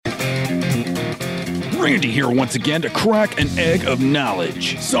Randy here once again to crack an egg of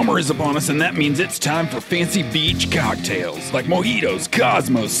knowledge. Summer is upon us, and that means it's time for fancy beach cocktails like mojitos,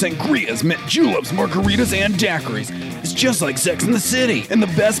 cosmos, sangrias, mint juleps, margaritas, and daiquiris. It's just like Sex in the City. And the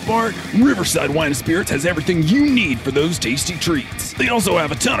best part, Riverside Wine and Spirits has everything you need for those tasty treats. They also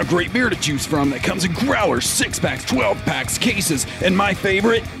have a ton of great beer to choose from that comes in growlers, 6-packs, 12-packs, cases, and my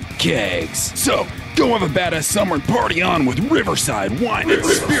favorite, kegs. So, go have a badass summer and party on with Riverside Wine and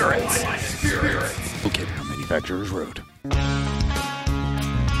Spirits. Located on Manufacturers Road.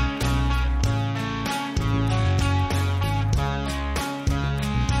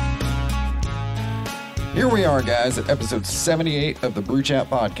 Here we are, guys, at episode 78 of the Brew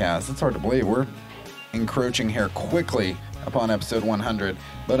Chat podcast. It's hard to believe we're encroaching here quickly upon episode 100,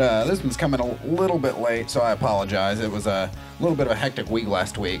 but this one's coming a little bit late, so I apologize. It was a little bit of a hectic week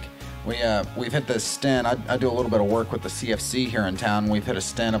last week. We've hit this stint. I do a little bit of work with the CFC here in town. We've hit a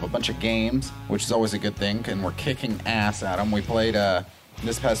stint of a bunch of games, which is always a good thing, and we're kicking ass at them. We played,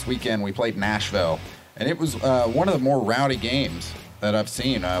 this past weekend, we played Nashville, and it was one of the more rowdy games that I've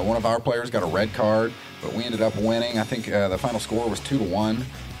seen. One of our players got a red card, but we ended up winning. I think the final score was 2-1.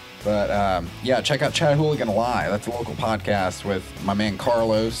 But yeah, check out Chat Hooligan Live. That's a local podcast with my man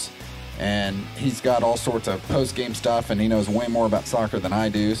Carlos. And he's got all sorts of post-game stuff, and he knows way more about soccer than I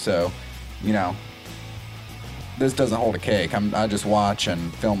do. So, you know, this doesn't hold a cake. I just watch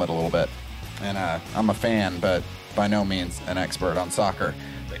and film it a little bit. And I'm a fan, but by no means an expert on soccer.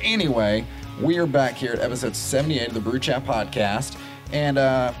 But anyway, we are back here at episode 78 of the Brew Chat podcast. And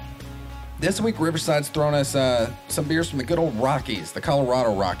this week, Riverside's thrown us some beers from the good old Rockies, the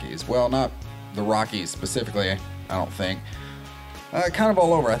Colorado Rockies. Well, not the Rockies specifically, I don't think. Kind of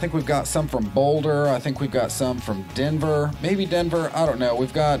all over. I think we've got some from Boulder. I think we've got some from Denver. Maybe Denver. I don't know.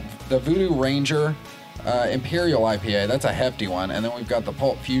 We've got the Voodoo Ranger Imperial IPA. That's a hefty one. And then we've got the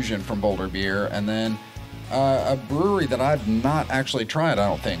Pulp Fusion from Boulder Beer. And then a brewery that I've not actually tried, I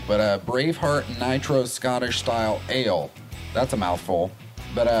don't think. But Braveheart Nitro Scottish Style Ale. That's a mouthful.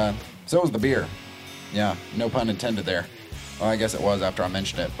 But so was the beer. Yeah, no pun intended there. Well, I guess it was after I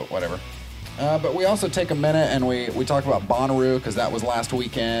mentioned it, but whatever. But we also take a minute and we talk about Bonnaroo because that was last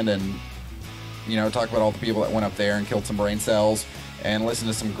weekend, and you know, talk about all the people that went up there and killed some brain cells and listen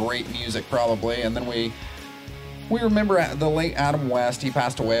to some great music probably. And then we remember the late Adam West. He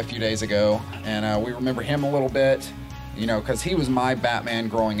passed away a few days ago, and we remember him a little bit, you know, because he was my Batman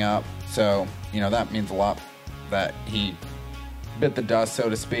growing up. So you know, that means a lot that he bit the dust, so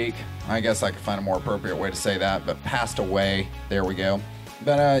to speak. I guess I could find a more appropriate way to say that, but passed away. There we go.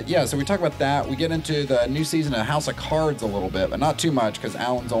 But yeah, so we talk about that. We get into the new season of House of Cards a little bit, but not too much because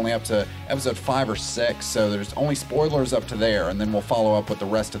Alan's only up to episode 5 or 6, so there's only spoilers up to there, and then we'll follow up with the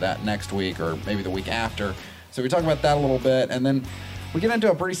rest of that next week or maybe the week after. So we talk about that a little bit, and then we get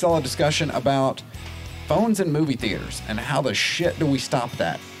into a pretty solid discussion about phones in movie theaters and how the shit do we stop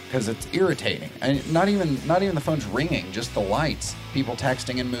that, because it's irritating. And not even the phone's ringing, just the lights. People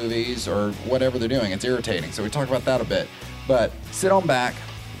texting in movies or whatever they're doing. It's irritating. So we talk about that a bit. But sit on back.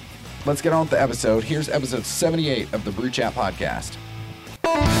 Let's get on with the episode. Here's episode 78 of the Brew Chat podcast.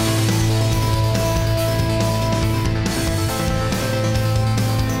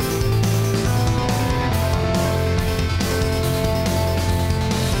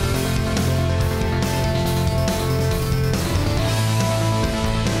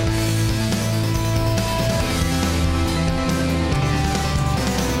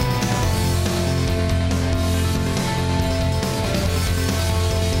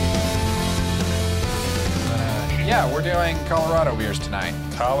 Yeah, we're doing Colorado beers tonight.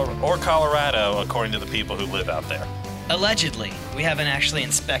 Or Colorado, according to the people who live out there. Allegedly. We haven't actually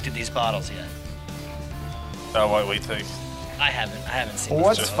inspected these bottles yet. Oh, what we think? I haven't seen Well,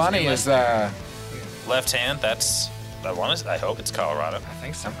 what's funny is Left hand, I hope it's Colorado. I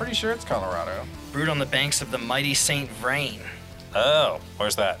think so. I'm pretty sure it's Colorado. Brewed on the banks of the mighty St. Vrain. Oh,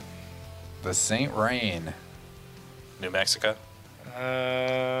 where's that? The St. Vrain. New Mexico?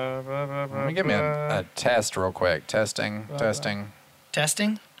 Let me give me a test real quick. Testing. Testing?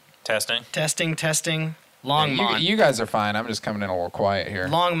 Testing? Longmont. You guys are fine. I'm just coming in a little quiet here.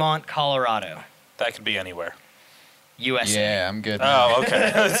 Longmont, Colorado. That could be anywhere. USA. Yeah, I'm good. Oh,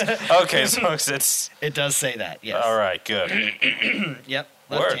 okay. Okay, so it's... It does say that, yes. All right, good. Yep,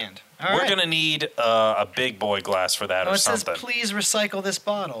 left hand. All We're right. going to need a big boy glass for that or it something. says, please recycle this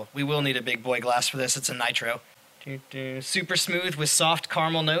bottle. We will need a big boy glass for this. It's a nitro. Super smooth with soft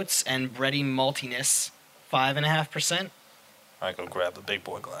caramel notes and bready maltiness. 5.5%. All right, go grab the big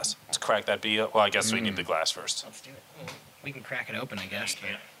boy glass. Let's crack that beer. Well, I guess we need the glass first. Let's do it. Well, we can crack it open, I guess.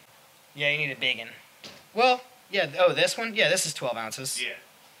 But... Yeah, you need a big one. Well, yeah. Oh, this one? Yeah, this is 12 ounces. Yeah.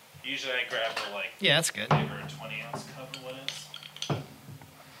 Usually I grab the, like, Yeah, that's good. bigger 20-ounce cup or what is.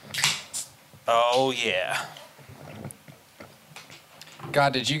 Oh, yeah.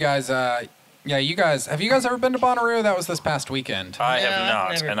 God, did you guys? You guys. Have you guys ever been to Bonnaroo? That was this past weekend. I Yeah, have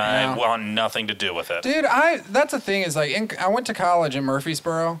not, never- and I No. want nothing to do with it. Dude, that's the thing is like I went to college in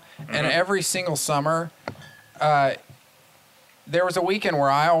Murfreesboro, and every single summer, there was a weekend where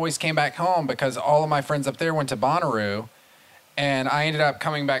I always came back home because all of my friends up there went to Bonnaroo, and I ended up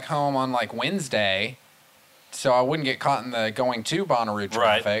coming back home on like Wednesday, so I wouldn't get caught in the going to Bonnaroo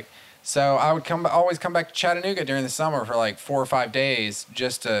traffic. Right. So I would always come back to Chattanooga during the summer for like 4 or 5 days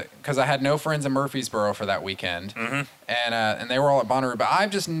just to, because I had no friends in Murfreesboro for that weekend, and they were all at Bonnaroo. But I've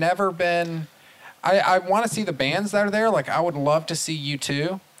just never been. I want to see the bands that are there. Like I would love to see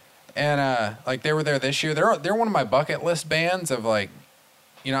U2, and like they were there this year. They're one of my bucket list bands of like,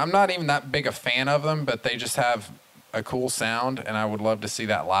 you know, I'm not even that big a fan of them, but they just have a cool sound, and I would love to see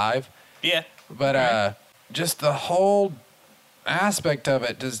that live. Yeah. But just the whole aspect of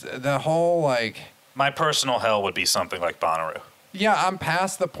it, just the whole like. My personal hell would be something like Bonnaroo. Yeah, I'm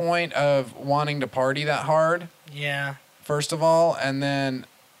past the point of wanting to party that hard, Yeah. first of all, and then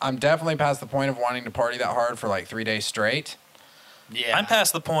I'm definitely past the point of wanting to party that hard for like 3 days straight. Yeah. I'm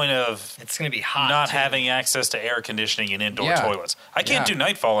past the point of It's gonna be hot. not too. having access to air conditioning and indoor Yeah. toilets. I can't Yeah. do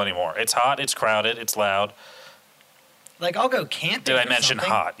Nightfall anymore. It's hot, it's crowded, it's loud. Like I'll go camping. Did I or mention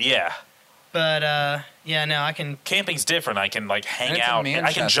something, hot? Yeah. But yeah, no, I can. Camping's different. I can like And hang it's in out.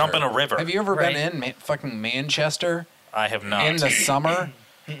 I can jump in a Manchester. river. Have you ever Right. been in fucking Manchester I have not. in the summer?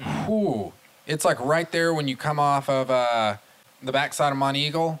 Whew. It's like right there when you come off of the backside of Mont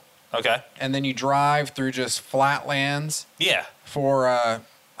Eagle, Okay. and then you drive through just flatlands Yeah. for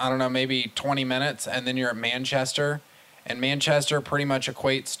I don't know, maybe 20 minutes, and then you're at Manchester, and Manchester pretty much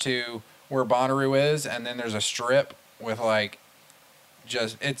equates to where Bonnaroo is, and then there's a strip with like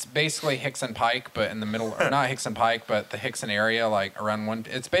it's basically Hickson Pike, but in the middle, or not Hickson Pike, but the Hickson area, like around one.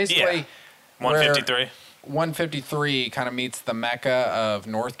 It's basically Yeah. 153. 153 kind of meets the mecca of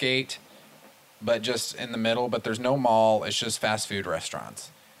Northgate, but just in the middle. But there's no mall; it's just fast food restaurants,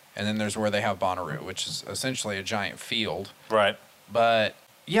 and then there's where they have Bonnaroo, which is essentially a giant field. Right. But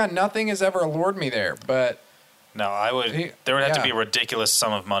yeah, nothing has ever allured me there. But No, I would. He- There would have to yeah. be a ridiculous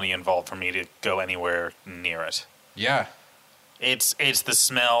sum of money involved for me to go anywhere near it. yeah, It's the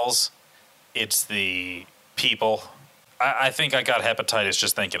smells. It's the people. I think I got hepatitis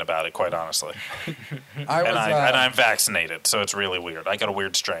just thinking about it. Quite honestly, I was. and I'm vaccinated, so it's really weird. I got a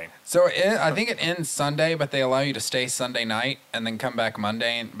weird strain. So I think it ends Sunday, but they allow you to stay Sunday night and then come back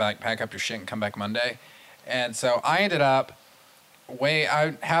Monday and like pack up your shit and come back Monday. And so I ended up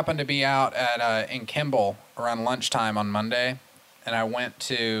I happened to be out at in Kimball around lunchtime on Monday, and I went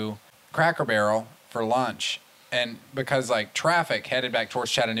to Cracker Barrel for lunch, and because like traffic headed back towards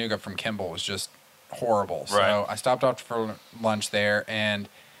Chattanooga from Kimball was just horrible. So Right. I stopped off for lunch there, and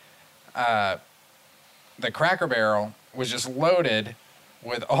the Cracker Barrel was just loaded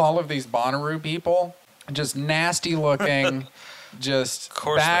with all of these Bonnaroo people, just nasty looking, just Of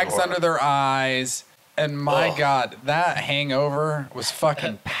course they bags were. under their eyes. And my Ugh. God, that hangover was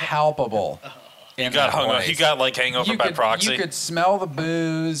fucking palpable. You got You got like hangover by proxy. You could smell the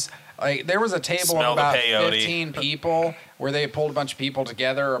booze. Like there was a table Smell of the about peyote. 15 people where they had pulled a bunch of people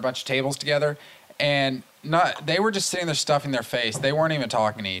together or a bunch of tables together, and they were just sitting there stuffing their face. They weren't even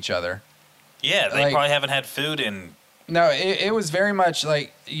talking to each other. Yeah, they like- probably haven't had food in. No, it was very much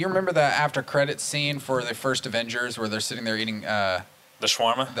like you remember the after credits scene for the first Avengers where they're sitting there eating The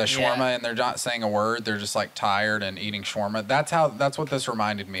shawarma? the shawarma and they're not saying a word. They're just like tired and eating shawarma. That's what this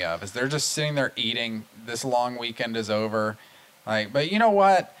reminded me of. Is they're just sitting there eating. This long weekend is over. Like, but you know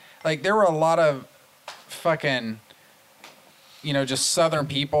what? Like there were a lot of fucking, just Southern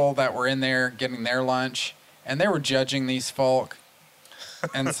people that were in there getting their lunch, and they were judging these folk.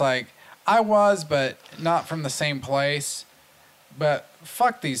 And it's like I was, but not from the same place. But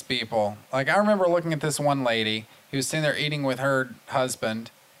fuck these people. Like I remember looking at this one lady who was sitting there eating with her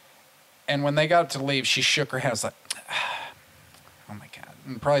husband, and when they got to leave, she shook her head. I was like, oh my God.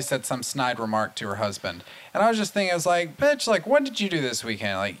 And probably said some snide remark to her husband. And I was just thinking, I was like, bitch, like, what did you do this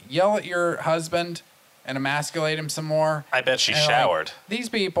weekend? Like, yell at your husband and emasculate him some more? I bet she And, like, showered. these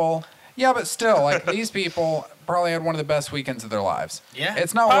people, yeah, but still, like, these people probably had one of the best weekends of their lives. Yeah.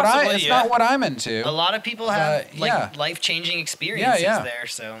 It's not Possibly, not what I'm into. A lot of people have yeah. life-changing experiences Yeah. there.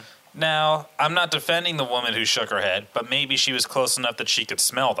 So Now, I'm not defending the woman who shook her head, but maybe she was close enough that she could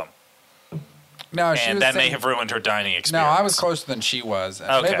smell them. No, she And was that may saying- have ruined her dining No, experience. I was closer than she was.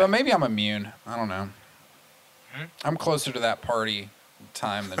 Okay. But maybe I'm immune. I don't know. Hmm? I'm closer to that party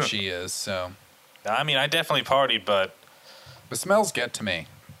time than she is, so. I mean, I definitely partied, but The smells get to me.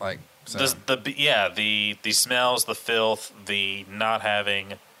 Like, so. The smells, the filth, the not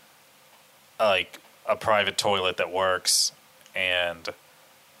having like a private toilet that works, and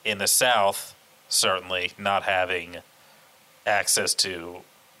in the South, certainly not having access to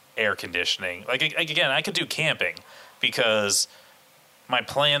air conditioning. Like again, I could do camping because my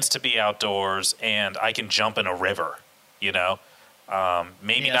plan's to be outdoors and I can jump in a river, you know?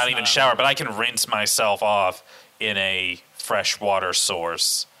 Maybe Yeah, not it's even not shower, but I can rinse myself off in a freshwater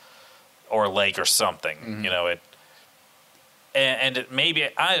source or lake or something, you know, and maybe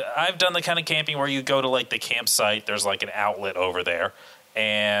I've done the kind of camping where you go to like the campsite, there's like an outlet over there,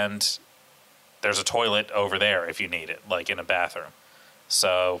 and there's a toilet over there if you need it, like in a bathroom.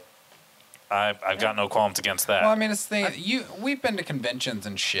 So I've got no qualms against that. Well, I mean, it's the thing. We've been to conventions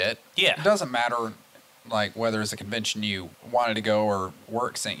and shit. Yeah. It doesn't matter, like, whether it's a convention you wanted to go or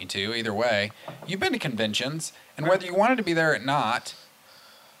work sent you to. Either way, you've been to conventions, and whether you wanted to be there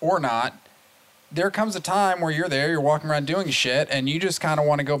or not, there comes a time where you're there, you're walking around doing shit, and you just kind of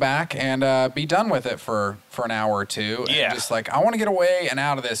want to go back and be done with it for an hour or two. Yeah. And just like, I want to get away and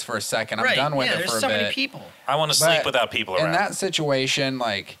out of this for a second. I'm done with it there's for a so bit. many people. I want to sleep without people around. In that situation,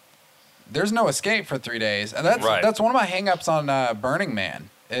 like, there's no escape for 3 days. And that's Right. that's one of my hangups on Burning Man,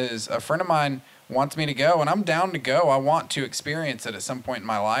 is a friend of mine wants me to go, and I'm down to go. I want to experience it at some point in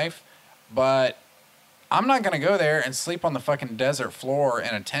my life, but I'm not going to go there and sleep on the fucking desert floor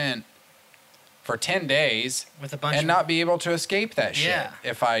in a tent for 10 days With a bunch and of- not be able to escape that shit Yeah.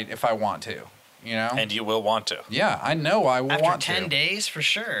 if I want to, you know? And you will want to. Yeah, I know I will After want 10 to. days, for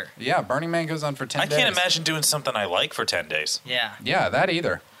sure. Yeah, Burning Man goes on for 10 I days. can't imagine doing something I like for 10 days. Yeah. Yeah, that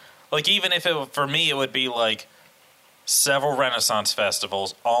either. Like, even if for me, it would be like several Renaissance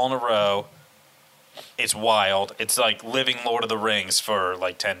festivals all in a row. It's wild. It's like living Lord of the Rings for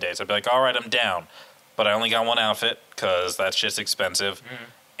like 10 days. I'd be like, all right, I'm down. But I only got one outfit because that's just expensive.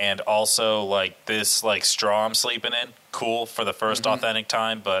 And also, like, this like straw I'm sleeping in, cool for the 1st authentic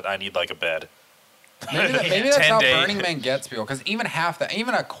time, but I need like a bed. Maybe that's 10 how days. Burning Man gets people, because even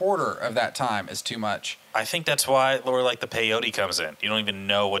a quarter of that time is too much. I think that's why where like the peyote comes in. You don't even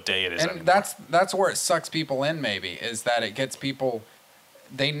know what day it is And anymore. that's where it sucks people in, maybe, is that it gets people,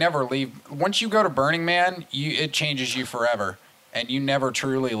 they never leave. Once you go to Burning Man, it changes you forever, and you never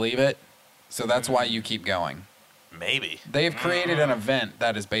truly leave it. So that's why you keep going. Maybe. They've created an event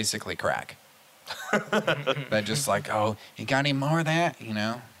that is basically crack. That just like, oh, you got any more of that? You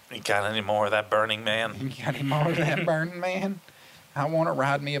know? You got any more of that Burning Man? You got any more of that, Burning Man? I want to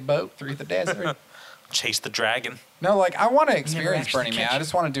ride me a boat through the desert. Chase the dragon. No, like, I want to experience actually Burning Man. catch I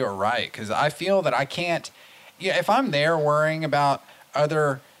just want to do it right, because I feel that I can't. Yeah, if I'm there worrying about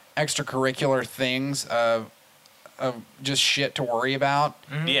other extracurricular things of just shit to worry about,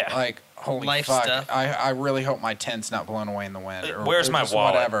 Yeah. like, holy Life fuck, stuff. I really hope my tent's not blown away in the wind. Or, Where's or my just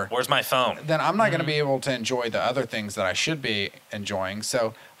wallet? Whatever. Where's my phone? Then I'm not going to be able to enjoy the other things that I should be enjoying.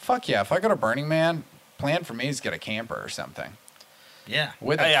 So, fuck yeah. If I go to Burning Man, plan for me is get a camper or something. Yeah.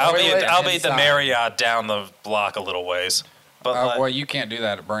 With a Hey, I'll be toilet at the inside. Marriott down the block a little ways. But like, Well, you can't do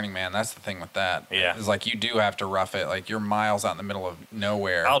that at Burning Man. That's the thing with that. Yeah. It's like you do have to rough it. Like, you're miles out in the middle of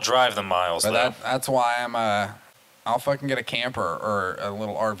nowhere. I'll drive the miles But though. that's why I'll fucking get a camper or a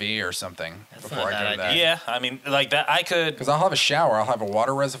little RV or something That's before not a I go to bad that. Yeah, I mean, like that. I could. Because I'll have a shower. I'll have a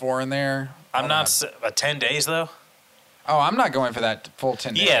water reservoir in there. I'm I'll not have- 10 days though. Oh, I'm not going for that full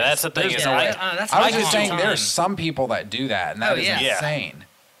 10 days. Yeah, that's the thing. There's Is no way. that's I was a just long saying time. there's some people that do that, and that Oh, is yeah. Yeah. insane.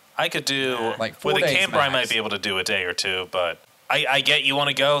 I could do Like 4 with a days camper. I max. might be able to do a day or two, but I get you want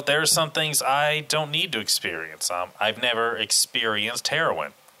to go. There are some things I don't need to experience. I've never experienced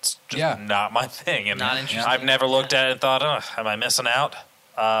heroin. It's just Yeah. not my thing, and Not interested. I've never looked at it and thought, "Oh, am I missing out?"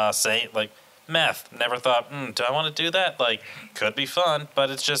 Say like meth. Never thought, "Do I want to do that?" Like, could be fun, but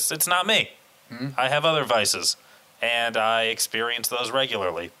it's not me. I have other vices, and I experience those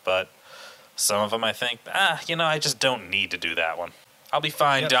regularly. But some of them, I think, I just don't need to do that one. I'll be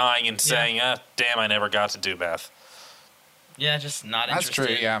fine Yep. dying and saying, damn, I never got to do meth. Yeah, just not That's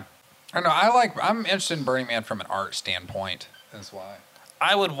interested. true, yeah. I don't know. I'm interested in Burning Man from an art standpoint. That's why.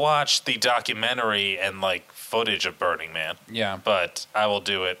 I would watch the documentary and like footage of Burning Man, Yeah, but I will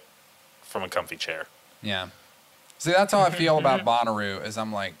do it from a comfy chair. yeah. See, that's how I feel about Bonnaroo. Is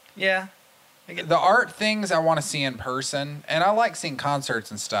I'm like, Yeah. the art things I want to see in person, and I like seeing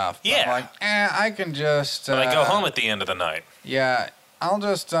concerts and stuff. But Yeah. I'm like, I can just. But I go home at the end of the night. Yeah, I'll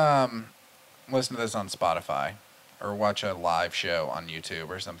just listen to this on Spotify or watch a live show on YouTube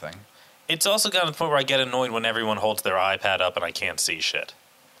or something. It's also gotten to the point where I get annoyed when everyone holds their iPad up and I can't see shit.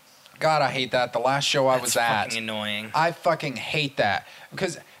 God, I hate that. The last show I That's was at, fucking annoying. I fucking hate that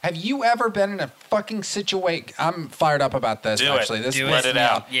because Have you ever been in a fucking situation? I'm fired up about this, Do actually. it. This Let it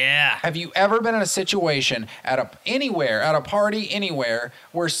out. Yeah. Have you ever been in a situation at a party anywhere,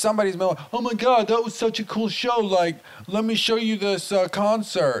 where somebody's been like, oh my God, that was such a cool show. Like, let me show you this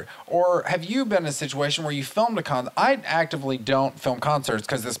concert. Or have you been in a situation where you filmed a concert? I actively don't film concerts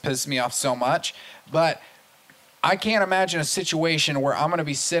because this pisses me off so much. But I can't imagine a situation where I'm going to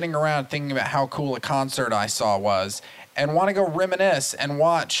be sitting around thinking about how cool a concert I saw was and want to go reminisce and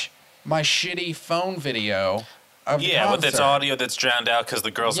watch my shitty phone video of the concert. With its audio that's drowned out because the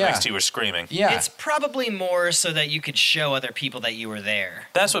girls next to you were screaming. Yeah. It's probably more so that you could show other people that you were there.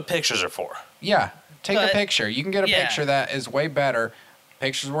 That's what pictures are for. Yeah. Take a But- picture. You can get a yeah. picture that is way better.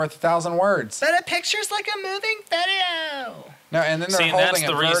 Picture's worth 1,000 words. But a picture's like a moving video. No, and then they're See, and holding that's it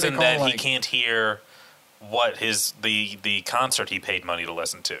the reason vertical, that he like- can't hear what the concert he paid money to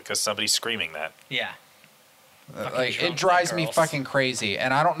listen to because somebody's screaming that. Yeah. Like, drunk it drives me girls. fucking crazy,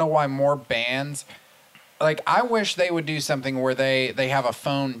 and I don't know why more bands. Like, I wish they would do something where they have a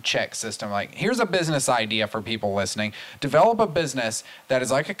phone check system. Like, here's a business idea for people listening. Develop a business that is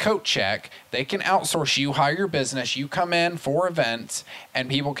like a coat check. They can outsource you, hire your business. You come in for events, and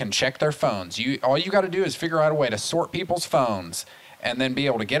people can check their phones. All you got to do is figure out a way to sort people's phones and then be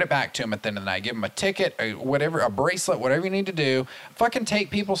able to get it back to them at the end of the night. Give them a ticket, whatever, a bracelet, whatever you need to do. Fucking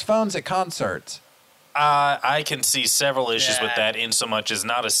take people's phones at concerts. I can see several issues with Yeah. that, in so much as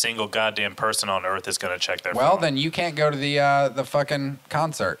not a single goddamn person on earth is going to check their Well, phone. then you can't go to the fucking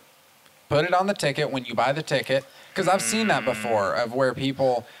concert. Put it on the ticket when you buy the ticket. Because I've seen that before, of where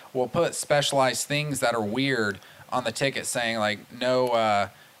people will put specialized things that are weird on the ticket, saying like no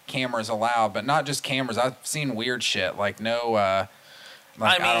cameras allowed, but not just cameras. I've seen weird shit like no. I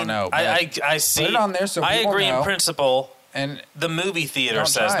don't know. I see. Put it on there so I people agree know. in principle. And The movie theater Don't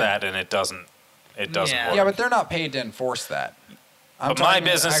says try it. that, and it doesn't. It doesn't Yeah. work. yeah, but they're not paid to enforce that. But my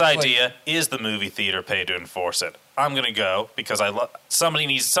business idea is the movie theater paid to enforce it. I'm going to go because somebody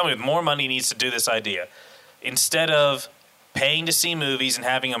with more money needs to do this idea. Instead of paying to see movies and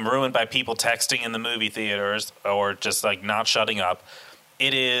having them ruined by people texting in the movie theaters or just like not shutting up,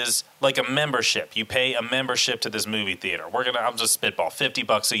 it is like a membership. You pay a membership to this movie theater. I'm just spitball,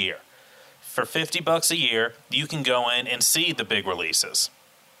 $50 a year. For $50 a year, you can go in and see the big releases.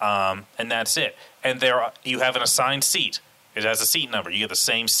 And that's it. And you have an assigned seat. It has a seat number. You get the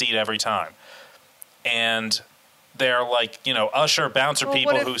same seat every time. And they're like, usher, bouncer Well,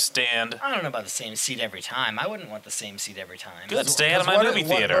 people what if- who stand. I don't know about the same seat every time. I wouldn't want the same seat every time. Good, stay out of my movie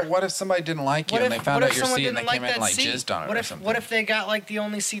theater. What if somebody didn't like you and they found out your seat and they came in and like jizzed on it or something? What if they got like the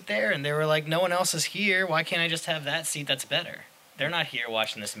only seat there and they were like, no one else is here. Why can't I just have that seat that's better? They're not here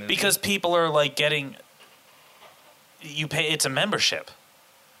watching this movie. Because people are like you pay, it's a membership.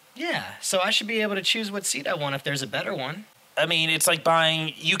 Yeah, so I should be able to choose what seat I want if there's a better one. I mean, it's like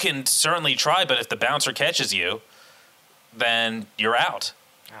you can certainly try, but if the bouncer catches you, then you're out.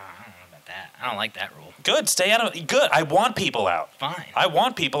 Oh, I don't know about that. I don't like that rule. Good, stay out of good. I want people out. Fine. I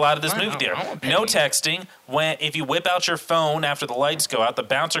want people out of this Fine, movie theater. I won't No pay. texting. If you whip out your phone after the lights go out, the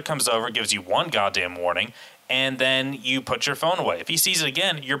bouncer comes over, gives you one goddamn warning, and then you put your phone away. If he sees it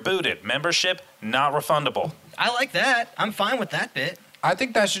again, you're booted. Membership, not refundable. I like that. I'm fine with that bit. I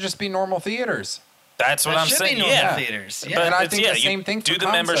think that should just be normal theaters. That's what That I'm should saying. be normal Yeah. theaters. Yeah. But And I it's- think the you same thing for do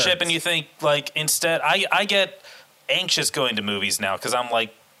the membership, concerts. and you think like instead, I get anxious going to movies now because I'm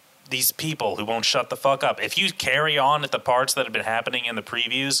like these people who won't shut the fuck up. If you carry on at the parts that have been happening in the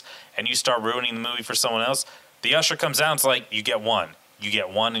previews and you start ruining the movie for someone else, the usher comes out and it's like you get one,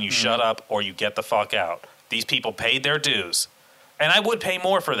 and you shut up or you get the fuck out. These people paid their dues. And I would pay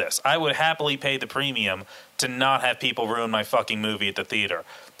more for this. I would happily pay the premium to not have people ruin my fucking movie at the theater.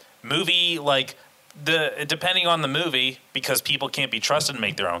 Movie, like, depending on the movie, because people can't be trusted to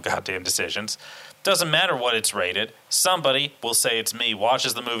make their own goddamn decisions, doesn't matter what it's rated. Somebody, will say it's me,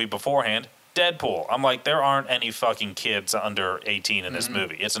 watches the movie beforehand. Deadpool. I'm like, there aren't any fucking kids under 18 in this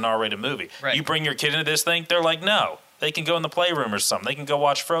movie. It's an R-rated movie. Right. You bring your kid into this thing, they're like, no. They can go in the playroom or something. They can go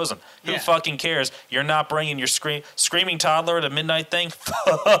watch Frozen. Who Yeah. fucking cares? You're not bringing your screaming toddler at a midnight thing?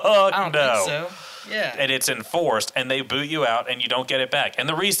 Fuck I don't no. think so. Yeah. And it's enforced, and they boot you out, and you don't get it back. And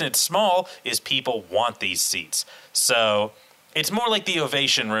the reason it's small is people want these seats. So it's more like the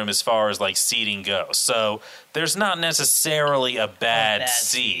Ovation Room as far as like seating goes. So there's not necessarily a bad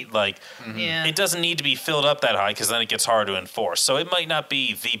seat. seat. Like Yeah. it doesn't need to be filled up that high because then it gets hard to enforce. So it might not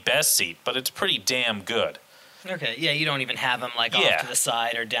be the best seat, but it's pretty damn good. Okay. Yeah, you don't even have them like Yeah. off to the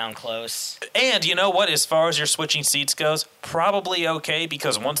side or down close. And you know what? As far as your switching seats goes, probably okay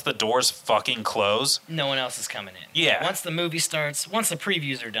because once the doors fucking close, No one else is coming in. Yeah. Once the movie starts, once the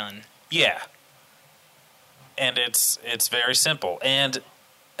previews are done. yeah. And it's very simple. And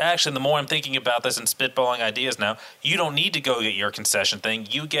actually, the more I'm thinking about this and spitballing ideas now, you don't need to go get your concession thing.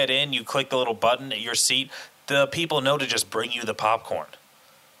 You get in, you click the little button at your seat. The people know to just bring you the popcorn.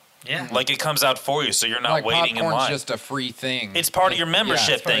 Yeah. Like, it comes out for you, so you're not Like waiting in popcorn's line. just a free thing. It's part of your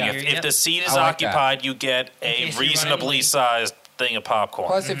membership it's part thing. of If, your- if the seat is I like that. occupied, you get In a case you run reasonably into- sized thing of popcorn.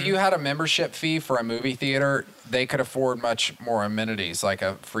 Plus, if you had a membership fee for a movie theater, they could afford much more amenities, like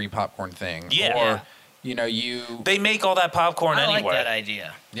a free popcorn thing. Yeah. Or, Yeah. you know, you. They make all that popcorn I like anyway. that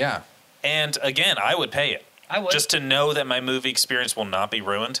idea. Yeah. And again, I would pay it. I would. Just to know that my movie experience will not be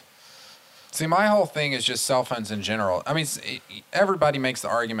ruined. See, my whole thing is just cell phones in general. I mean, everybody makes the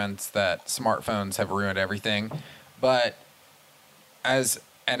arguments that smartphones have ruined everything, but as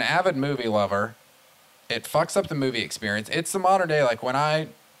an avid movie lover, it fucks up the movie experience. It's the modern day, like when I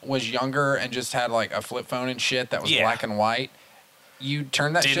was younger and just had like a flip phone and shit that was Yeah. black and white. You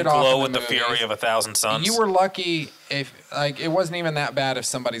turn that Didn't shit off. glow in with the movies. fury of 1,000 suns. You were lucky if like it wasn't even that bad if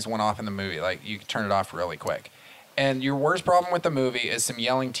somebody's went off in the movie. Like you could turn it off really quick. And your worst problem with the movie is some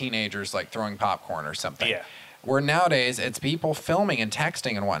yelling teenagers like throwing popcorn or something. Yeah. Where nowadays it's people filming and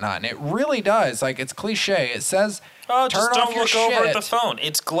texting and whatnot, and it really does. Like it's cliche. It says, Oh, "Turn just off don't your look over at shit." the phone.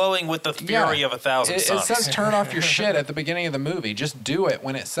 It's glowing with the fury of 1,000 It suns. says turn off your shit at the beginning of the movie. Just do it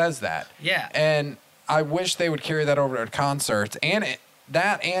when it says that. Yeah. And I wish they would carry that over to concerts and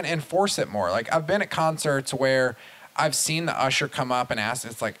and enforce it more. Like I've been at concerts where I've seen the usher come up and ask,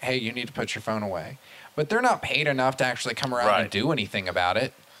 it's like, hey, you need to put your phone away. But they're not paid enough to actually come around and Right. do anything about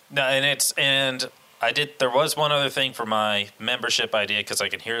it. No, and I did. There was one other thing for my membership idea because I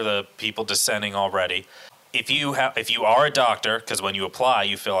can hear the people dissenting already. If you are a doctor, because when you apply,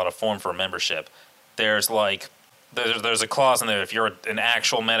 you fill out a form for a membership. There's a clause in there. If you're an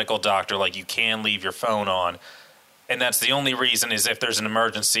actual medical doctor, like you can leave your phone on, and that's the only reason is if there's an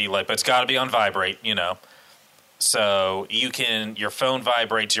emergency. Like, but it's got to be on vibrate, you know. So your phone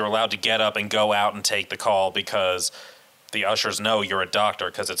vibrates. You're allowed to get up and go out and take the call because the ushers know you're a doctor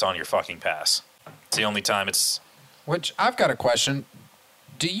because it's on your fucking pass. It's the only time it's. Which I've got a question.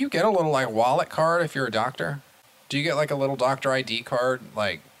 Do you get a little like wallet card if you're a doctor? Do you get like a little doctor ID card?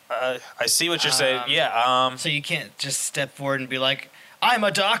 Like, I see what you're saying. Yeah. So you can't just step forward and be like, I'm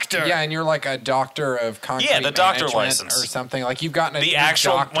a doctor. yeah, and you're like a doctor of concrete Yeah, the doctor management license. or something. Like you've gotten a The your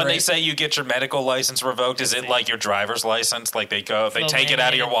actual when they doctorate. say you get your medical license revoked, is it like your driver's license? Like they The take it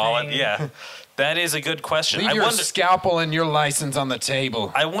out of your wallet? laminated thing. Yeah, that is a good question. Leave I your wonder. scalpel and your license on the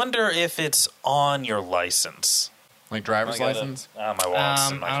table. I wonder if it's on your license. Like driver's license? My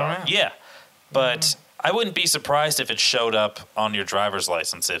wallet's in my I car. don't know. Yeah, but I wouldn't be surprised if it showed up on your driver's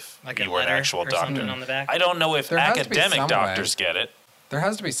license if Like a you were an letter actual or doctor. something on the back? I don't know if There has to be academic some doctors get it. There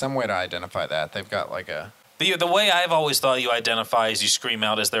has to be some way to identify that. They've got like a... The way I've always thought you identify is you scream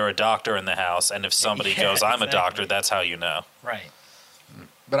out, "Is there a doctor in the house?" And if somebody Yeah, goes, "I'm a exactly. doctor," that's how you know. Right.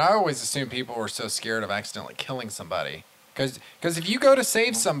 But I always assume people were so scared of accidentally killing somebody. Because if you go to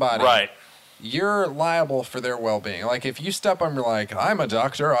save somebody, Right. you're liable for their well-being. Like if you step up and you're like, I'm a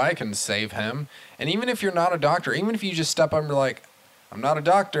doctor, I can save him. And even if you're not a doctor, even if you just step up and you're like, I'm not a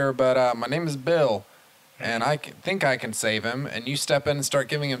doctor, but my name is Bill, and I think I can save him, and you step in and start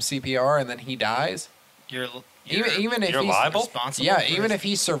giving him CPR and then he dies, You're even if you're he's liable? responsible. yeah, for even his- if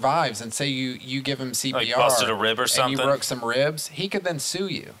he survives and say you give him CPR, Like busted a rib or and something? you broke some ribs, he could then sue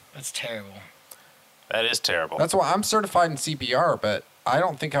you. That's terrible. That is terrible. That's why I'm certified in CPR, but I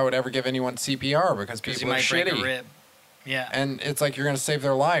don't think I would ever give anyone CPR because Because you people are might break shitty. a rib. Yeah. And it's like you're going to save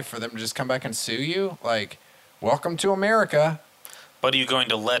their life for them to just come back and sue you. Like, welcome to America. But are you going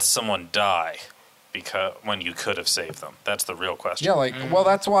to let someone die because when you could have saved them? That's the real question. Yeah, like, well,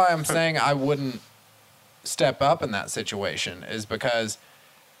 that's why I'm saying I wouldn't step up in that situation is because,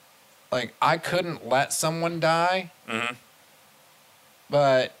 like, I couldn't let someone die, Mhm.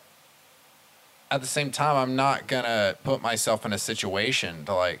 but at the same time, I'm not going to put myself in a situation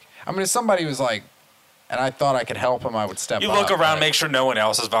to, like, I mean, if somebody was like, and I thought I could help him, I would step up. You look around, but- make sure no one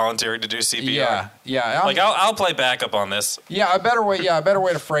else is volunteering to do CPR. Yeah. Like I'll play backup on this. Yeah, a better way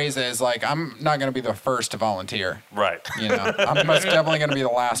to phrase it is like I'm not going to be the first to volunteer. Right. You know, I'm most definitely going to be the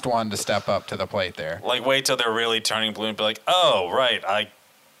last one to step up to the plate there. Like wait till they're really turning blue and be like, oh right,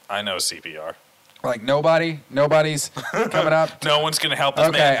 I know CPR. Like nobody's coming up. No one's gonna help this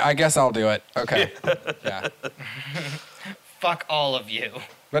Okay, man. I guess I'll do it. Okay, yeah. Fuck all of you.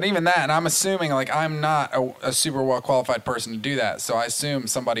 But even that, and I'm assuming like I'm not a super well qualified person to do that, so I assume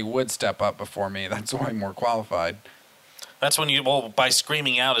somebody would step up before me. That's why I'm more qualified. That's when by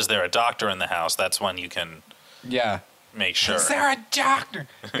screaming out, "Is there a doctor in the house?" That's when you can Yeah. make sure Is there a doctor?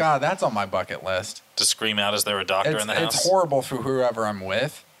 God, that's on my bucket list. to scream out, "Is there a doctor in the house?" It's horrible for whoever I'm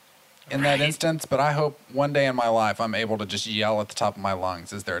with. in that Right. instance, but I hope one day in my life I'm able to just yell at the top of my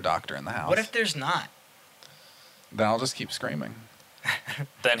lungs, is there a doctor in the house? What if there's not? Then I'll just keep screaming.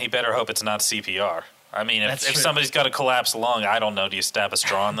 Then he better hope it's not CPR. I mean, That's if true. somebody's got a collapsed lung, I don't know. Do you stab a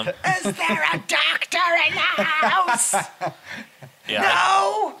straw in them? Is there a doctor in the house?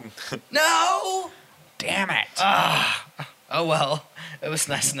 Yeah. No. Damn it. Oh well, it was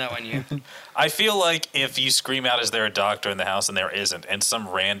nice knowing you. I feel like if you scream out, "Is there a doctor in the house?" and there isn't, and some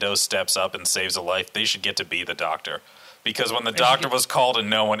rando steps up and saves a life, they should get to be the doctor. Because when the doctor was called and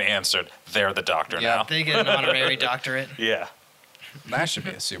no one answered, they're the doctor Yeah. now. They get an honorary doctorate. Yeah. That should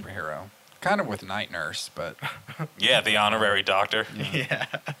be a superhero. Kind of with Night Nurse, but Yeah, the honorary doctor. Yeah.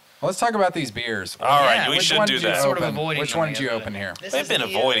 let's talk about these beers. All right, Yeah, we which should one do did you that. Sort of open? avoiding Which them, one I did you guess, open here? This We've is been the,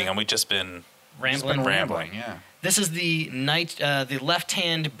 avoiding them. We've just been Rambling. rambling. Yeah. This is the the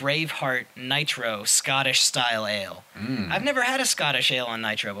left-hand Braveheart Nitro Scottish style ale. I've never had a Scottish ale on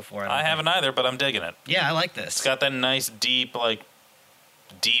Nitro before. don't I think. haven't either, but I'm digging it. Yeah, I like this. It's got that nice, deep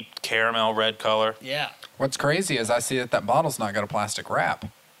caramel red color. Yeah. What's crazy is I see that bottle's not got a plastic wrap.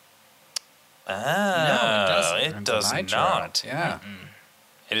 Ah, doesn't. it It's does a nitro. not. Yeah.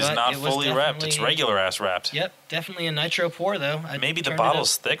 It is But not it was fully wrapped. It's definitely- regular ass wrapped. Yep, definitely a Nitro pour though. I Maybe the turned it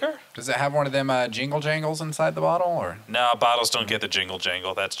bottle's up. thicker? Does it have one of them jingle jangles inside the bottle? Or No, bottles don't get the jingle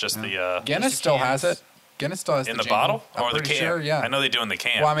jangle. That's just the Guinness the still has cans. it. Guinness still has in the the jingle. bottle I'm or the pretty can. Sure, yeah. I know they do in the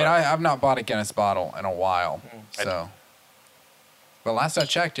can. Well, I mean, but I've not bought a Guinness bottle in a while, I- so. But last I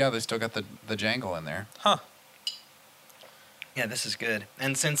checked, yeah, they still got the jangle in there. Yeah, this is good.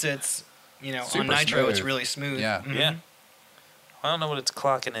 And since it's on Super Nitro, it's smooth. really smooth. Yeah. Mhm. yeah. I don't know what it's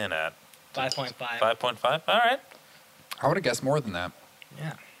clocking in at. 5.5. 5.5. All right. I would have guessed more than that.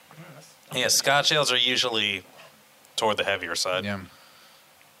 Yeah. Yeah, Scotch ales are usually toward the heavier side. Yeah.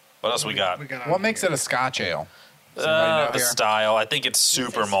 What else we got? What makes it a Scotch ale? Does anybody know The here? style. I think it's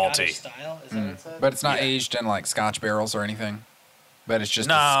super malty. Style? Is that what it said? But it's not Yeah. aged in like Scotch barrels or anything. But it's just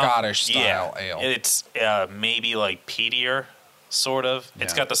No, a Scottish style yeah. ale. It's maybe like peatier, sort of.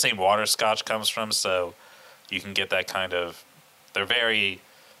 It's Yeah. got the same water Scotch comes from, so you can get that kind of. They're very.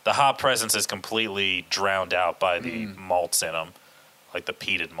 The hop presence is completely drowned out by the malts in them, like the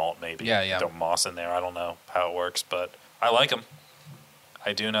peated malt maybe. Yeah, yeah. Throw moss in there. I don't know how it works, but I like them.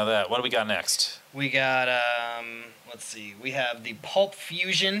 I do know that. What do we got next? We got let's see. We have the Pulp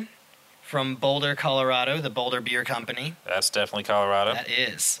Fusion from Boulder, Colorado, the Boulder Beer Company. That's definitely Colorado. That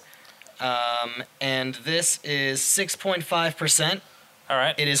is. And this is 6.5%. All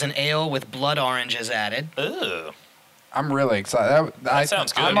right. It is an ale with blood oranges added. Ooh. I'm really excited. That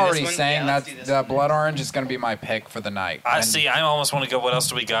sounds good. I'm Do this already one? saying Yeah, let's that do this the one. blood orange is going to be my pick for the night. I And see. I almost want to go. What else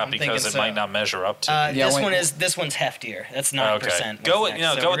do we got? I'm Because thinking it so. might not measure up to. Yeah, this wait. this one's heftier. That's 9%. Okay. Go with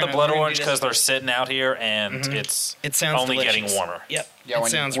Next. So go we're with the gonna- blood we're gonna orange do this because they're one. sitting out here and it's It sounds only delicious. getting warmer. Yep. Yeah, it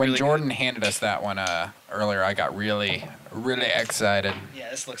when, sounds when really Jordan handed us that one earlier, I got really, really excited. good. Yeah,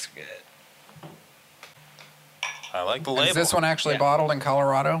 this looks good. I like the label. Is this one actually Yeah. bottled in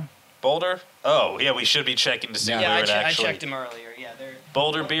Colorado? Boulder? Oh, yeah. We should be checking to see Yeah. Yeah, where I, it I actually. checked them earlier. Yeah, they're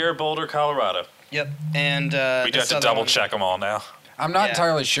Boulder beer, Boulder, Colorado. Yep. And We do have this to other double one- check them all now. I'm not Yeah.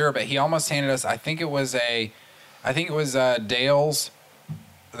 entirely sure, but he almost handed us. I think it was Dale's,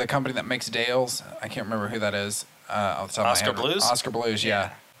 the company that makes Dale's. I can't remember who that is. Off the top Oscar of my head. Blues? Oscar Blues, yeah.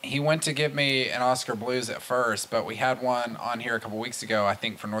 He went to give me an Oscar Blues at first, but we had one on here a couple weeks ago, I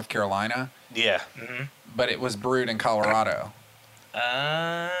think, from North Carolina. Yeah. But it was brewed in Colorado.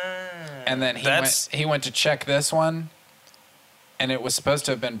 And then he went to check this one, and it was supposed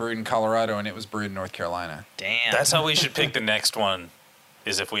to have been brewed in Colorado, and it was brewed in North Carolina. Damn. That's how we should pick the next one.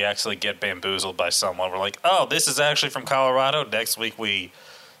 Is if we actually get bamboozled by someone, we're like, oh, this is actually from Colorado. Next week we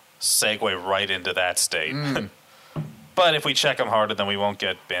segue right into that state. But if we check them harder, then we won't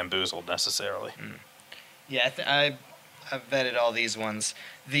get bamboozled necessarily. Yeah, I've vetted all these ones.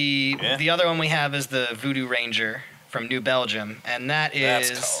 The Yeah. other one we have is the Voodoo Ranger from New Belgium, and that is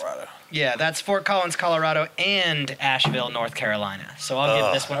That's Colorado. Yeah, that's Fort Collins, Colorado, and Asheville, North Carolina. So I'll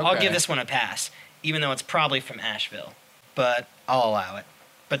give this one. I'll okay. give this one a pass, even though it's probably from Asheville, but I'll allow it.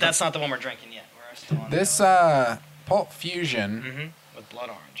 But that's not the one we're drinking yet. We're still on This Pulp Fusion, with blood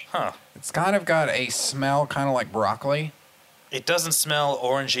orange. Huh. it's kind of got a smell kind of like broccoli. It doesn't smell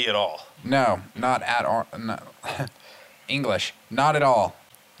orangey at all. No, not at all. No. English, not at all.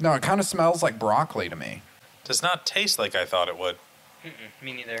 No, it kind of smells like broccoli to me. Does not taste like I thought it would.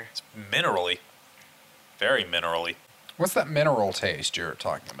 Me neither. It's minerally. Very minerally. What's that mineral taste you're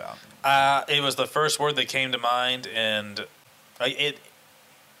talking about? It was the first word that came to mind, and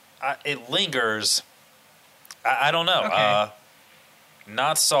it lingers. I don't know. Okay.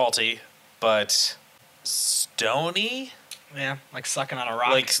 Not salty, but stony. Yeah, like sucking on a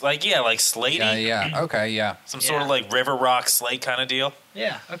rock. like slaty. Yeah. Okay. Yeah. Some sort of Yeah. like river rock slate kind of deal.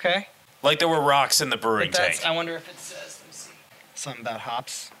 Yeah, okay. Like there were rocks in the brewing But tank. I wonder if it says, let me see. Something about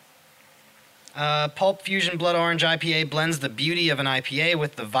hops. Pulp Fusion Blood Orange IPA blends the beauty of an IPA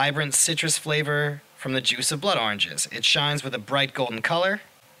with the vibrant citrus flavor from the juice of blood oranges. It shines with a bright golden color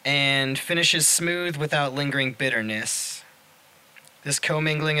and finishes smooth without lingering bitterness. This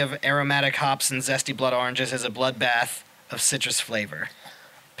commingling of aromatic hops and zesty blood oranges is a bloodbath of citrus flavor.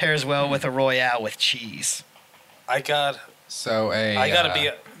 Pairs well with a Royale with cheese. I got So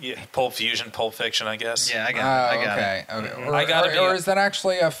to be Pulp Fusion, Pulp Fiction, I guess. Yeah, I got it. I got it. okay. Or, I gotta or, be or a- is that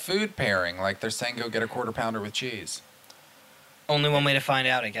actually a food pairing? Like they're saying, go get a quarter pounder with cheese. Only one way to find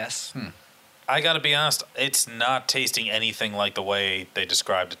out, I guess. I got to be honest, it's not tasting anything like the way they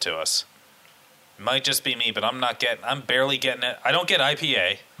described it to us. Might just be me, but I'm barely getting it. I don't get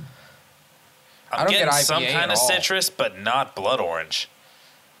IPA. I don't get getting some IPA kind at of all. citrus, but not blood orange.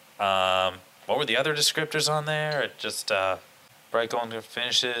 What were the other descriptors on there? It just bright golden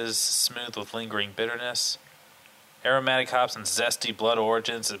finishes, smooth with lingering bitterness, aromatic hops and zesty blood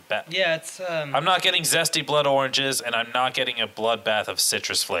oranges. Yeah, it's I'm not getting zesty blood oranges, and I'm not getting a bloodbath of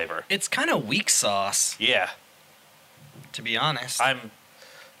citrus flavor. it's kind of weak sauce, Yeah, to be honest. I'm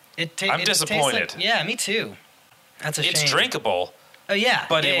It I'm it tastes disappointed. like- yeah, me too. That's a shame. It's drinkable, Oh yeah,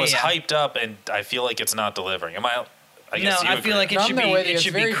 but yeah, it was yeah. hyped up, and I feel like it's not delivering. Am I? I guess No, you I feel agree. like it No, should I'm be with you. it It's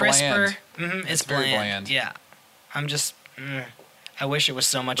should be very crisper. bland. It's very bland. bland. Yeah, I'm just. I wish it was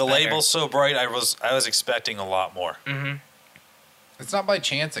so much the better. label's so bright. I was expecting a lot more. It's not by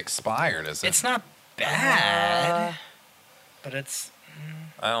chance expired, is it? It's not bad, but it's.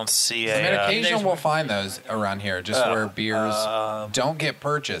 I don't see I mean, a. occasionally there's- we'll find those around here, just where beers don't get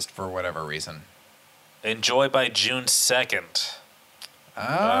purchased for whatever reason. Enjoy by June 2nd.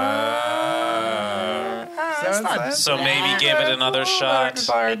 That's not So maybe give it another shot.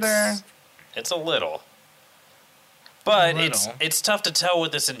 It's a little. But Little. it's tough to tell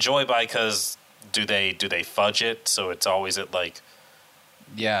with this Enjoy by because do they fudge it so it's always at like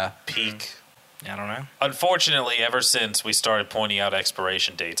Yeah. peak? I don't know. Unfortunately, ever since we started pointing out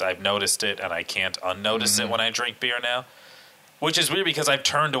expiration dates, I've noticed it and I can't unnotice it when I drink beer now. Which is weird because I've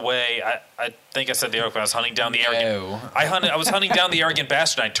turned away. I think I said the other when I was hunting down the arrogant. No. I was hunting down the arrogant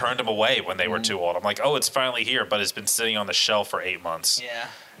bastard. And I turned them away when they were too old. I'm like, oh, it's finally here, but it's been sitting on the shelf for 8 months. Yeah.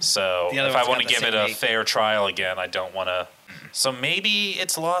 So The other if I one's want to got the give it same a date. fair trial again, I don't want to. So maybe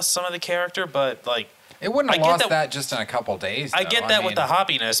it's lost some of the character, but like It wouldn't have I get lost that- that just in a couple days. I though. get that with mean, the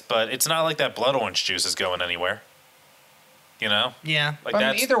hoppiness, but it's not like that blood orange juice is going anywhere. You know, Yeah. like I mean,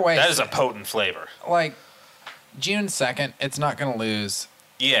 that's either way, that is a potent flavor. like June 2nd, it's not going to lose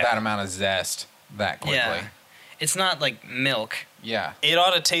Yeah, that amount of zest that quickly. Yeah. It's not like milk. Yeah. it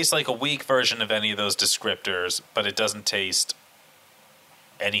ought to taste like a weak version of any of those descriptors, but it doesn't taste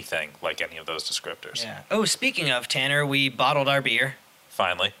anything like any of those descriptors. Yeah. Oh, speaking of Tanner, we bottled our beer.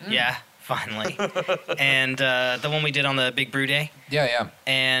 Finally, Yeah, finally. And the one we did on the Big Brew Day. Yeah, yeah.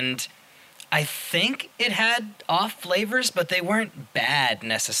 And I think it had off flavors, but they weren't bad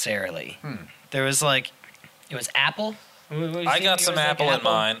necessarily. There was like, it was apple. I got some apple in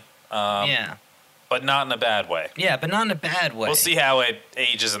mine, Yeah. but not in a bad way. Yeah, but not in a bad way. We'll see how it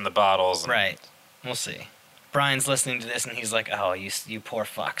ages in the bottles. and- Right. We'll see. Brian's listening to this and he's like, "Oh, you poor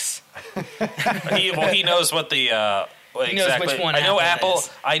fucks." He knows what the He knows exactly. which one I know apple apple. is.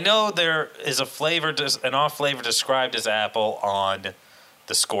 I know there is a flavor, an off flavor described as apple on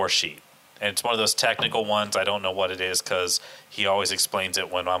the score sheet, and it's one of those technical ones. I don't know what it is because he always explains it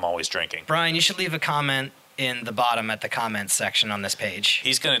when I'm always drinking. Brian, you should leave a comment in the bottom at the comments section on this page.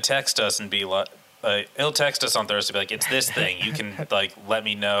 He's going to text us and be like, he'll text us on Thursday, be like, "It's this thing. You can like let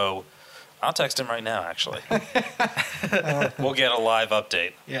me know." I'll text him right now. Actually, we'll get a live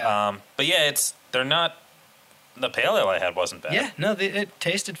update. Yeah. But yeah, they're not. The pale ale I had wasn't bad. Yeah, no, it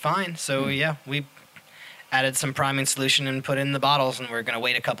tasted fine. So yeah, we added some priming solution and put it in the bottles, and we're gonna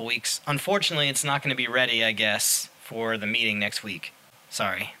wait a couple weeks. Unfortunately, it's not gonna be ready, I guess, for the meeting next week.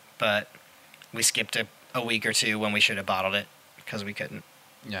 Sorry, but we skipped a week or two when we should have bottled it because we couldn't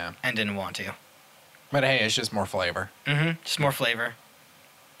Yeah. and didn't want to. But hey, it's just more flavor. Just more flavor,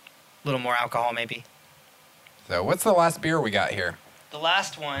 a little more alcohol, maybe. So, what's the last beer we got here? The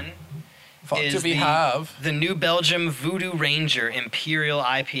last one Fuck is do we have? the New Belgium Voodoo Ranger Imperial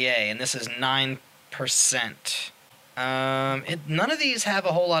IPA, and this is 9%. None of these have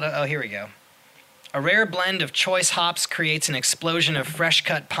a whole lot of. Oh, here we go. A rare blend of choice hops creates an explosion of fresh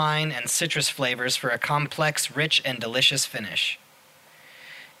cut pine and citrus flavors for a complex, rich, and delicious finish.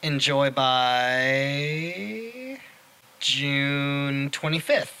 Enjoy by June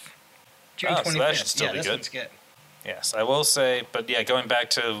 25th. June Oh, 25th. so that should still yeah, be this good. one's good. Yes, I will say, but yeah, going back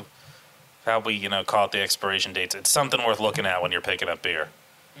to how we, call it the expiration dates, it's something worth looking at when you're picking up beer.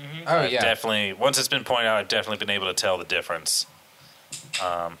 Oh, I've yeah. definitely, once it's been pointed out, I've definitely been able to tell the difference,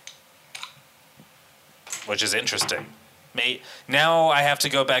 which is interesting. Now I have to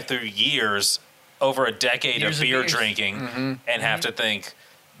go back through over a decade Years of of beer beers. drinking, and have to think,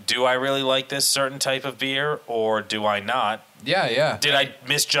 do I really like this certain type of beer, or do I not? Yeah, yeah. Did I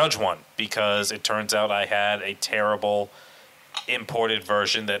misjudge one? Because it turns out I had a terrible imported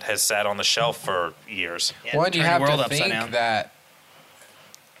version that has sat on the shelf for years. Yeah, Well, and you turn the have world to upside think down. that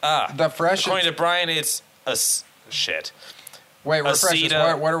the freshest... According to Brian, it's shit. Wait, refresh us.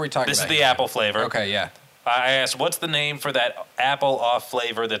 Aceta- What are we talking This about? is the apple flavor. Okay, yeah. I asked, what's the name for that apple off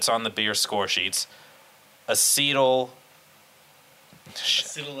flavor that's on the beer score sheets? Acetaldehyde.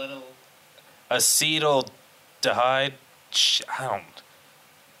 I don't.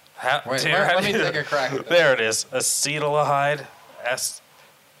 Wait, Tara, let me take a crack at this. There it is. Acetaldehyde.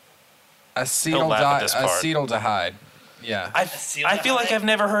 He'll laugh at this part. Acetaldehyde. Yeah. I feel like I've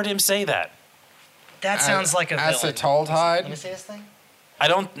never heard him say that. That sounds like a villain. Acetaldehyde? Let me say this thing.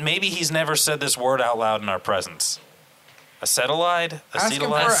 Maybe he's never said this word out loud in our presence. Acetylide? Ask him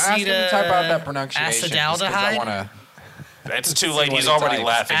Acetylide? to type out that pronunciation. just 'cause I Acetaldehyde? want to... It's too see late. what He's he already types.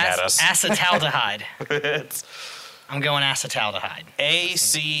 laughing at us. Acetaldehyde. It's I'm going acetaldehyde.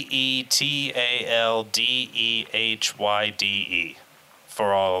 Acetaldehyde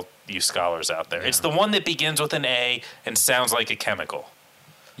for all you scholars out there. It's the one that begins with an A and sounds like a chemical.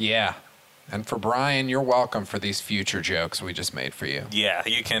 Yeah. And for Brian, you're welcome for these future jokes we just made for you. Yeah,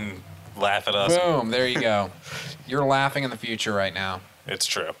 you can laugh at us. Boom. There you go. You're laughing in the future right now. It's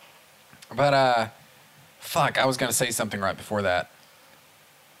true. But, fuck, I was going to say something right before that.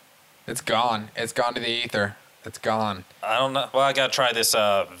 It's gone. It's gone to the ether. It's gone. I don't know. Well, I got to try this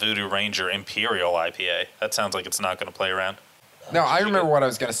Voodoo Ranger Imperial IPA. That sounds like it's not going to play around. No, I remember what I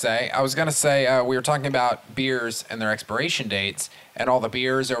was going to say. I was going to say we were talking about beers and their expiration dates and all the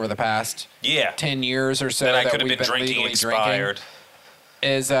beers over the past Yeah. 10 years or so that I that could have we've been been drinking legally expired.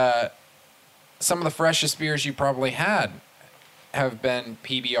 drinking is some of the freshest beers you probably had have been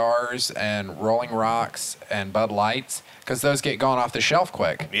PBRs and Rolling Rocks and Bud Lights because those get gone off the shelf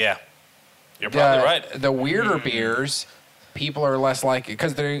quick. Yeah. You're probably right. The weirder beers, people are less likely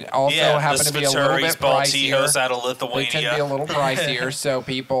because they also happen the to be a little bit Baltijos pricier. out of They Lithuania. tend to be a little pricier, so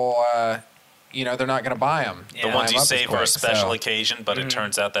people, they're not going to buy them. The ones you save for a special occasion, but it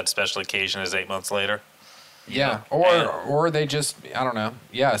turns out that special occasion is 8 months later. Yeah, or they just, I don't know.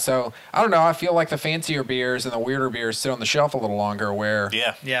 Yeah, so, I don't know. I feel like the fancier beers and the weirder beers sit on the shelf a little longer where,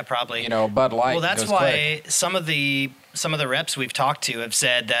 Yeah, probably. Bud Light Well, that's goes why quick. some of the reps we've talked to have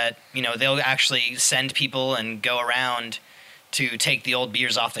said that they'll actually send people and go around to take the old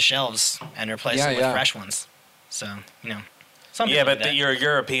beers off the shelves and replace them with fresh ones. So some people do but that. your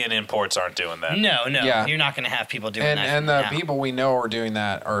European imports aren't doing that. No, Yeah. you're not going to have people doing that. And the now. people we know are doing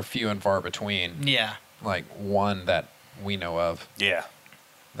that are few and far between. Yeah. Like one that we know of Yeah.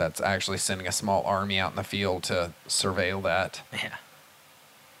 that's actually sending a small army out in the field to surveil that. Yeah.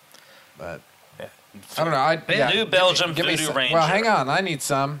 But Yeah. I don't know. New Belgium give me Voodoo some. Ranger. Well, hang on. I need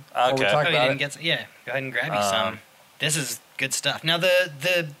some. Before we Okay. talk Oh, you about didn't it. get yeah. Go ahead and grab you some. This is good stuff. Now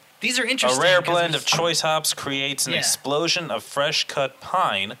these are A interesting. rare 'cause blend of there's- choice hops creates an Yeah. explosion of fresh cut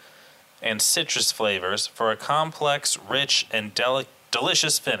pine and citrus flavors for a complex, rich, and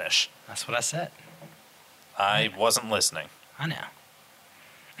delicious finish. That's what I said. I wasn't listening, I know.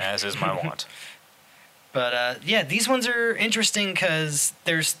 as is my want. But these ones are interesting because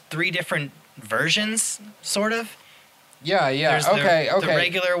there's 3 different versions, sort of. Yeah. There's Okay. the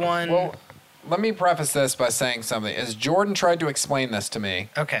regular one. Well, let me preface this by saying something. Is Jordan tried to explain this to me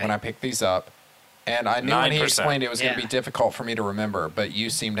Okay. when I picked these up, and I knew when he 9%. explained it was going to Yeah. be difficult for me to remember, but you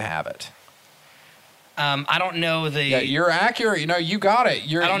seem to have it. I don't know the. Yeah, you're accurate. You got it.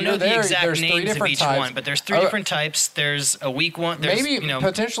 I don't know you're the there. exact There's 3 names of different each types. one, but there's 3 different types. There's a weak one. There's, Maybe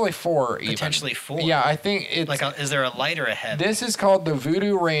potentially 4 even. potentially 4. Yeah, I think it's is there a light or a heavy? this is called the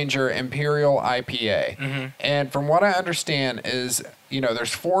Voodoo Ranger Imperial IPA. Mm-hmm. And from what I understand is,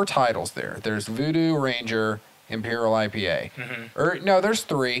 there's 4 titles there. There's Voodoo Ranger Imperial IPA. Mm-hmm. Or no, there's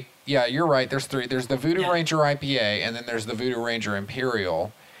 3. Yeah, you're right. There's 3. There's the Voodoo Yeah. Ranger IPA, and then there's the Voodoo Ranger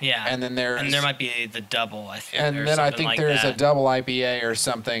Imperial. Yeah. And then there's there might be the double, I think. and or then I something think like there's a that. double IPA or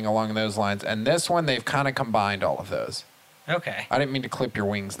something along those lines. And this one, they've kind of combined all of those. Okay. I didn't mean to clip your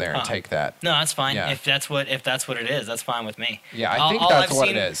wings there and take that. No, that's fine. Yeah. If that's what it is, that's fine with me. Yeah, I think that's what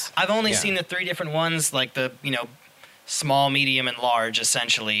it is. I've only Yeah. seen the 3 different ones, like the small, medium, and large,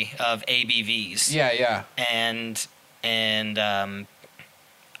 essentially of ABVs. Yeah. And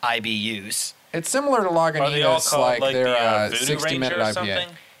IBUs. It's similar to Are they all Lagunitas, called like like they're the Voodoo 60-minute Ranger or IPA. something?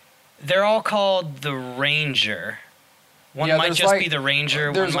 They're all called the Ranger. One Yeah, might there's just like- be the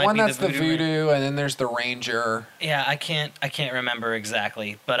Ranger. There's one one might that's be the Voodoo. Voodoo, and then there's the Ranger. Yeah, I can't remember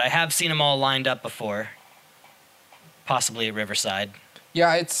exactly, but I have seen them all lined up before. Possibly at Riverside.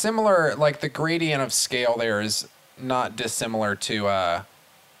 Yeah, it's similar. Like the gradient of scale there is not dissimilar to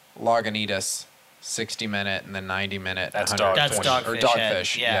Lagunitas, 60-minute and then 90-minute. That's 120 Dogfish. or That's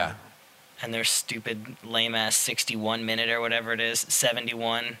Dogfish. Head, yeah. Yeah. And their stupid lame ass 61 minute or whatever it is,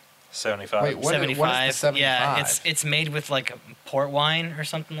 71, 75. Wait, what is 75. the 75? Yeah, it's made with like port wine or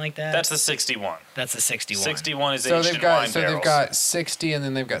something like that. That's the 61. That's the 61. 61 is So aged they've in got wine barrels. they've got 60 and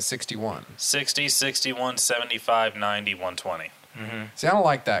then they've got 61. 60, 61, 75, 90, 120. See, I don't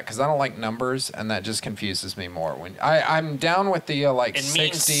like that because I don't like numbers, and that just confuses me more. When I'm down with the like It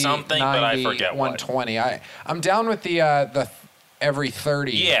means 60, something, 90, but I forget what. 120. I'm down with the every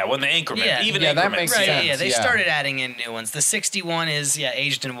 30. Yeah, when the increment, Yeah. even Yeah, that increments. makes Right, sense. yeah, they yeah. started adding in new ones. The 61 is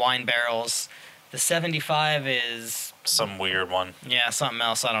aged in wine barrels. The 75 is Some weird one. something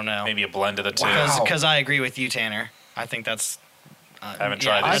else. I don't know. Maybe a blend of the two. Wow. Because I agree with you, Tanner. I think that's. I haven't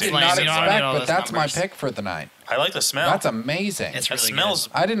tried I this did yet. not You don't expect, need all but those that's numbers. my pick for the night. I like the smell. That's amazing. It's It really smells.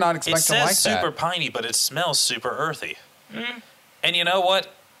 I did not It expect to says like super that. piney, but it smells super earthy. And you know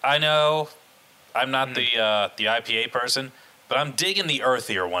what? I know I'm not the IPA person, but I'm digging the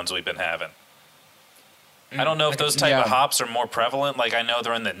earthier ones we've been having. I don't know if those type of Yeah. hops are more prevalent. Like I know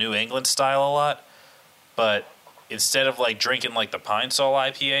they're in the New England style a lot, but instead of like drinking like the Pine Sol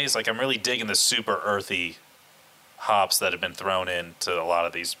IPAs, like I'm really digging the super earthy hops that have been thrown into a lot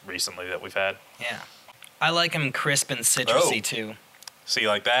of these recently that we've had. Yeah. I like them crisp and citrusy Oh. too. See,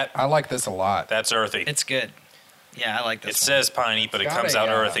 like that? I like this a lot. That's earthy. It's good. Yeah, I like It this. says piney, but it Got comes a, out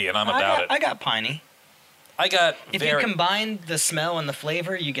uh, earthy, and I'm one. about it. I got piney. I got If very you combine the smell and the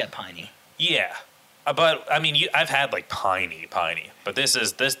flavor, you get piney. yeah, but I mean, I've had like piney, but the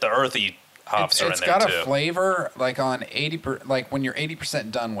earthy hops are in It's there got too. a flavor like on 80 like when you're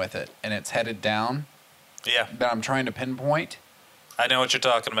 80% done with it and it's headed down Yeah, that I'm trying to pinpoint. I know what you're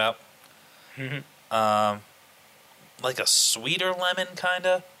talking about. Mm-hmm. Like a sweeter lemon, kind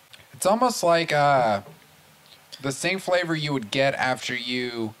of. It's almost like the same flavor you would get after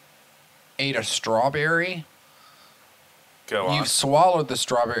you ate a strawberry. Go on. You've swallowed the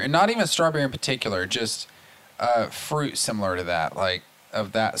strawberry, not even strawberry in particular, just fruit similar to that, like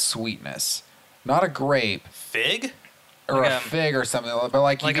of that sweetness. Not a grape Fig? or Like a a- fig or something, but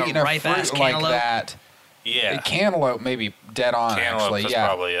like like you've a eaten a ripe-ass fruit like cantaloupe? that. Yeah, Cantaloupe maybe dead on cantaloupe actually, is yeah.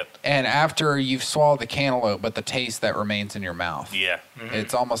 probably it. And after you've swallowed the cantaloupe, but the taste that remains in your mouth. Yeah,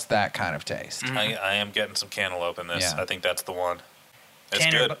 It's almost that kind of taste. I am getting some cantaloupe in this. Yeah. I think that's the one. It's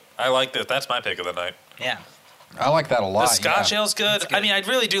Tanner, good. but- I like this. That's my pick of the night. Yeah. I like that a The lot. Scotch yeah. ale's good. It's good. I mean, I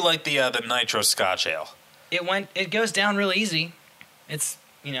really do like the nitro Scotch ale. It goes down real easy. It's,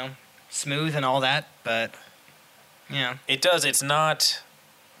 smooth and all that, but yeah. It does. It's not.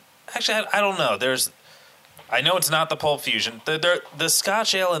 Actually, I don't know. I know it's not the Pulp Fusion. The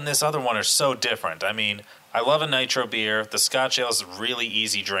Scotch ale and this other one are so different. I mean, I love a nitro beer. The Scotch ale is really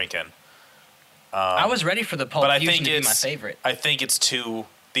easy drinking. I was ready for the Pulp But I Fusion think to be it's my favorite. I think it's too.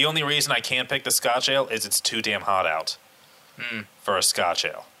 The only reason I can't pick the Scotch ale is it's too damn hot out for a Scotch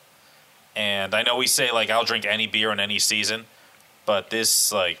ale. And I know we say like I'll drink any beer in any season, but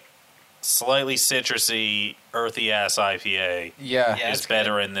this like slightly citrusy, earthy ass IPA Yeah. Yeah. is it's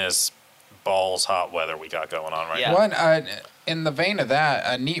better in this balls hot weather we got going on right Yeah. now. One, in the vein of that,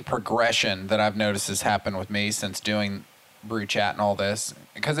 a neat progression that I've noticed has happened with me since doing Brew Chat and all this,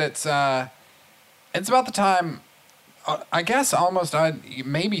 because it's about the time, I guess almost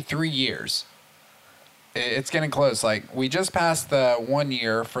maybe 3 years. It's getting close. Like we just passed the 1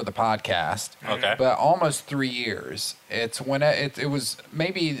 year for the podcast. Okay. But almost 3 years. It's when it was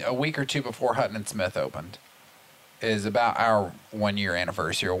maybe a week or two before Hutton and Smith opened. Is about our 1 year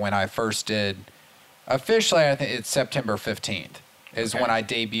anniversary, or when I first did. Officially, I think it's September 15th is Okay. when I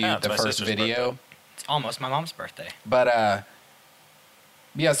debuted Yeah, it's the my first sister's video. birthday. It's almost my mom's birthday. But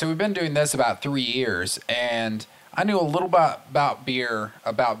yeah, so we've been doing this about 3 years, and I knew a little about beer.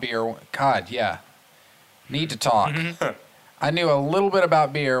 God, yeah, need to talk. I knew a little bit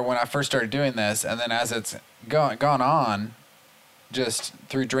about beer when I first started doing this, and then as it's gone on, just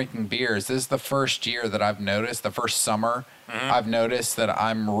through drinking beers, this is the first year that I've noticed, the first summer, I've noticed that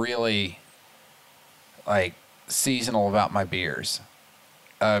I'm really like seasonal about my beers.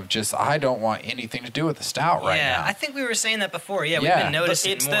 Of just, I don't want anything to do with the stout right yeah, now. I think we were saying that before. Yeah, we've Yeah. been But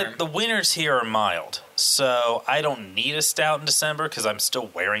noticing it's more. that the winters here are mild, so I don't need a stout in December because I'm still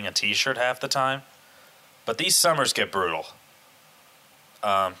wearing a t-shirt half the time. But these summers get brutal.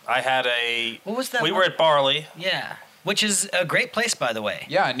 I had What was that We one? were at Barley. Yeah, which is a great place, by the way.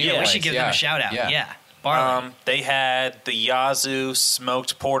 Yeah, I knew Yeah, it We was. should give them a shout out. Yeah. Yeah. Barley. They had the Yazoo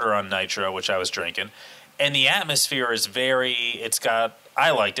smoked porter on nitro, which I was drinking, and the atmosphere is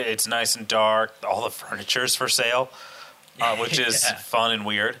I liked it. It's nice and dark. All the furniture's for sale, which is Yeah. fun and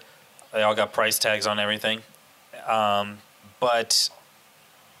weird. They all got price tags on everything. And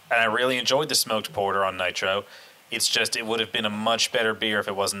I really enjoyed the smoked porter on nitro. It's just it would have been a much better beer if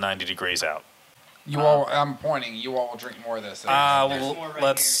it wasn't 90 degrees out. I'm pointing. You all will drink more of this.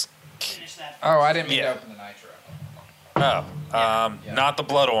 Let's. Oh, I didn't mean Yeah. to open the nitro. Not the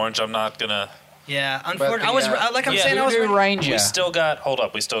blood orange. I'm not gonna. Yeah, But unfortunately, the, I was yeah, saying, I was. Voodoo Ranger. We still got. Hold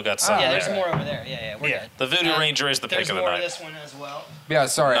up. We still got some. Yeah, there. there's more over there. Yeah, we're Yeah, good. the Voodoo Ranger is the pick There's of the more night. of this one as well. Yeah,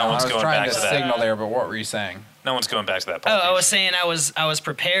 sorry, No Alan, one's I was going trying back to to that. signal there, but what were you saying? No one's going back to that. Oh, Pulp I was Fusion. saying I was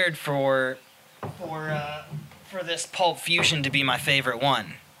prepared for this Pulp Fusion to be my favorite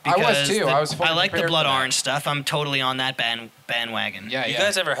one. I was Because too. I was fully I like the prepared blood for that. orange stuff. I'm totally on that bandwagon. Yeah, You yeah.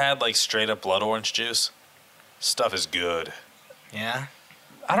 guys ever had like straight up blood orange juice? Stuff is good. Yeah.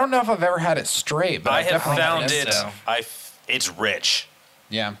 I don't know if I've ever had it straight, but I I've have definitely found had it. so. It's rich.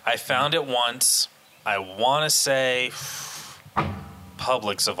 Yeah. I found it once. I want to say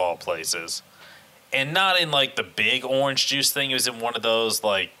Publix of all places, and not in like the big orange juice thing. It was in one of those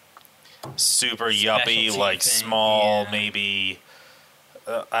like super yuppie, Specialty like thing, small, yeah. maybe.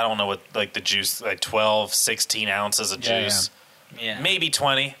 I don't know what like the juice, like 12, 16 ounces of Yeah, juice. Yeah. Maybe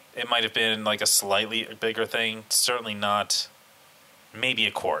 20. It might have been like a slightly bigger thing. Certainly not. Maybe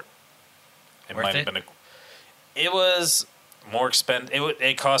a quart. It Worth might have it? been It was more expensive.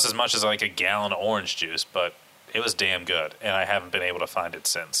 It cost as much as like a gallon of orange juice, but it was damn good, and I haven't been able to find it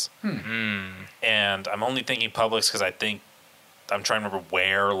since. And I'm only thinking Publix because I'm trying to remember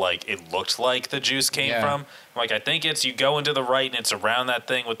where like it looked like the juice came Yeah. from. Like I think it's you go into the right and it's around that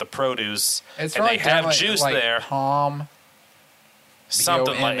thing with the produce, It's and probably they have like, juice like there. Tom.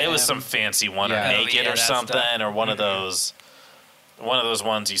 Something like it was BOMM. some fancy one Yeah. or Oh, naked yeah, or that something stuff. or one of those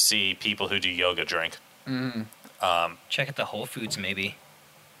ones you see people who do yoga drink. Check at the Whole Foods, maybe.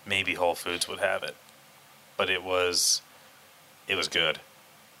 Maybe Whole Foods would have it, but it was good.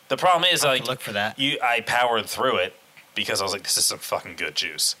 The problem is I'll have like to look for that. I powered through it because I was like, this is some fucking good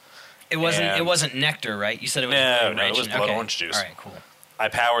juice. It wasn't. And- It wasn't nectar, right? You said it was. No, Voodoo no, it Ranger. was blood Okay. orange juice. All right, cool. I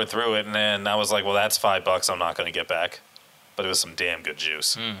powered through it, and then I was like, well, that's $5 I'm not going to get back. But it was some damn good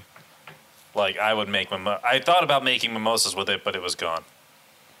juice. Like, I would make I thought about making mimosas with it, but it was gone.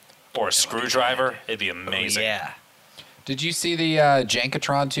 Or a screwdriver. It'd be amazing. Oh, yeah. Did you see the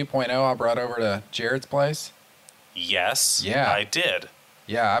Jankatron 2.0 I brought over to Jared's place? Yes, Yeah. I did.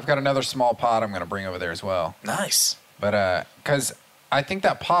 Yeah, I've got another small pot I'm going to bring over there as well. Nice. But, because I think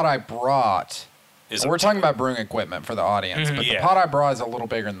that pot I brought, Is we're talking about brewing equipment for the audience, but Yeah. the pot I brought is a little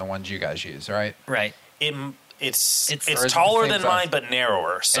bigger than the ones you guys use, right? Right. It's Or is it taller the than same mine, size? but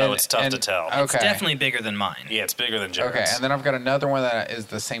narrower, so And- it's tough to and- tell. okay. It's definitely bigger than mine. Yeah, it's bigger than Jared's. Okay, and then I've got another one that is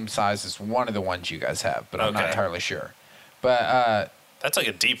the same size as one of the ones you guys have, but I'm not Okay. entirely sure. But That's like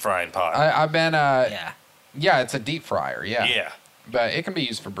a deep frying pot. I've been, Yeah. yeah, it's a deep fryer, yeah. Yeah, But it can be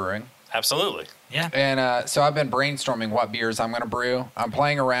used for brewing. absolutely. Yeah. And so I've been brainstorming what beers I'm going to brew. I'm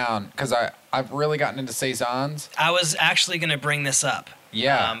playing around because I've really gotten into Saisons. I was actually going to bring this up.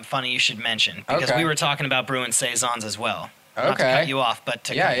 Yeah. Funny you should mention because Okay. we were talking about brewing saisons as well. Not to Okay. cut you off, but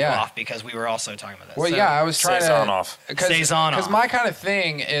to Yeah, cut you yeah. off because we were also talking about this. Well, So- yeah, I was trying Saison to off. Saison because off. my kind of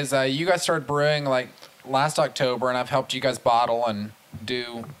thing is you guys started brewing like last October, and I've helped you guys bottle and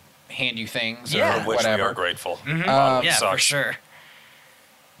hand you things Yeah. or For which whatever. we are grateful. yeah, for Sucks. sure.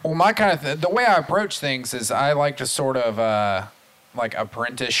 Well, my kind of the way I approach things is I like to sort of like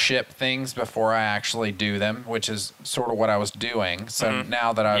apprenticeship things before I actually do them, which is sort of what I was doing. So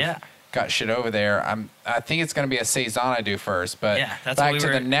now that I've Yeah. got shit over there, I think it's going to be a saison I do first. But Yeah, that's back what we to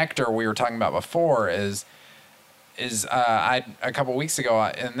were- the nectar we were talking about before is I a couple weeks ago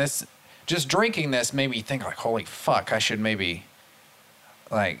and this just drinking this made me think like, holy fuck, I should maybe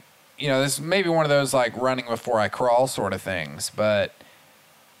like this may be one of those like running before I crawl sort of things, but.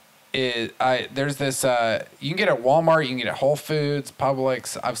 There's this you can get it at Walmart, you can get it at Whole Foods,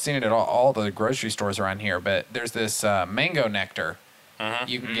 Publix. I've seen it at all the grocery stores around here. But there's this mango nectar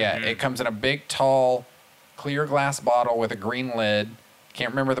you can get. It comes in a big, tall, clear glass bottle with a green lid. Can't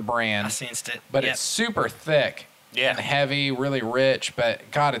remember the I brand, seen it. but Yep. it's super thick Yeah. and heavy, really rich. But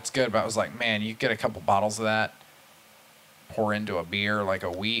God, it's good. But I was like, man, you get a couple bottles of that, pour into a beer like a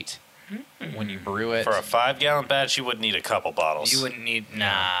wheat when you brew it. For a 5-gallon batch, you would need a couple bottles. You wouldn't need.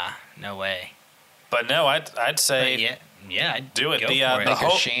 Nah, no way. But no, I'd say But yeah, Yeah, I'd Do it. Go The, for it. the Like a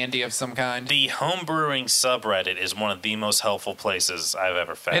ho- shandy of some kind. The homebrewing subreddit is one of the most helpful places I've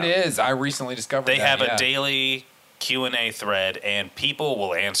ever found. It is. I recently discovered They that. have a daily Q&A thread, and people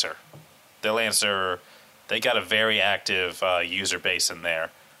will answer. They'll answer. They got a very active user base in there.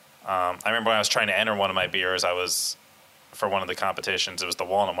 I remember when I was trying to enter one of my beers, for one of the competitions. It was the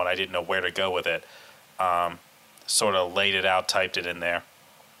walnut one. I didn't know where to go with it. Sort of laid it out, typed it in there,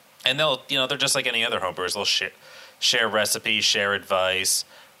 and they're just like any other homebrewers. They'll share recipes, share advice.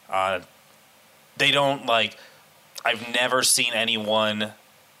 They don't like. I've never seen anyone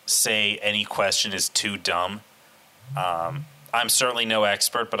say any question is too dumb. I'm certainly no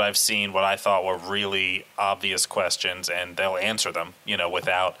expert, but I've seen what I thought were really obvious questions, and they'll answer them,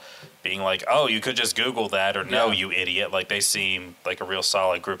 without being like, oh, you could just Google that, or no, you idiot. Like, they seem like a real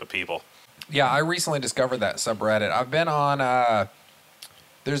solid group of people. Yeah, I recently discovered that subreddit. I've been on,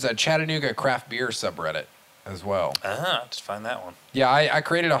 there's a Chattanooga craft beer subreddit as well. Just find that one. Yeah, I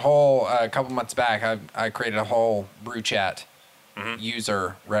created a whole, a couple months back, I created a whole brew chat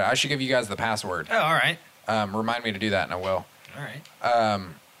user. I should give you guys the password. Oh, all right. Remind me to do that, and I will. All right.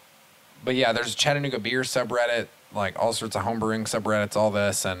 But yeah, there's a Chattanooga beer subreddit, like all sorts of homebrewing subreddits, all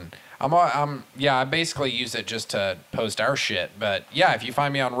this, and I basically use it just to post our shit. But yeah, if you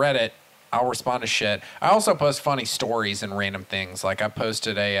find me on Reddit, I'll respond to shit. I also post funny stories and random things. Like I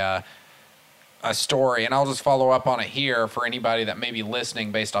posted a story, and I'll just follow up on it here for anybody that may be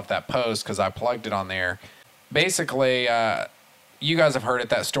listening based off that post because I plugged it on there. Basically, you guys have heard it,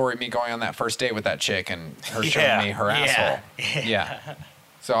 that story, me going on that first date with that chick and her showing me her asshole. Yeah.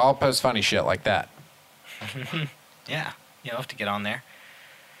 So I'll post funny shit like that. Yeah, you'll have to get on there.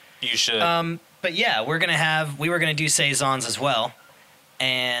 You should. But yeah, we were gonna do saisons as well,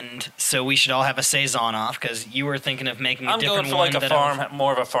 and so we should all have a saison off because you were thinking of making a I'm different going for one. like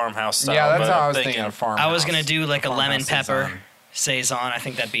more of a farmhouse style. Yeah, that's but how I I'm was thinking of farmhouse. I was gonna do like a lemon farmhouse pepper saison. I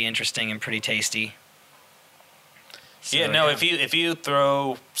think that'd be interesting and pretty tasty. So, Yeah, no. If you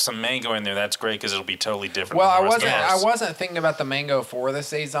throw some mango in there, that's great because it'll be totally different. Well, than the rest of I ours. wasn't thinking about the mango for the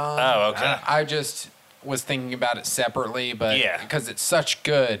saison. Oh, okay. I just was thinking about it separately, but Yeah. because it's such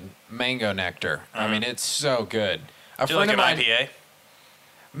good mango nectar. I mean, it's so good. A Do you like an IPA?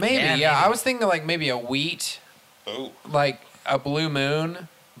 Maybe, Yeah, yeah. maybe. I was thinking like maybe a wheat, Ooh. like a Blue Moon,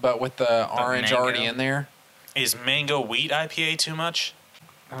 but with the orange mango. already in there. Is mango wheat IPA too much?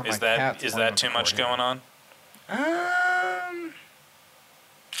 Oh, Is my that cat's is playing that with too the much cord here. going on?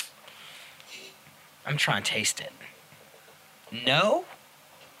 I'm trying to taste it. No,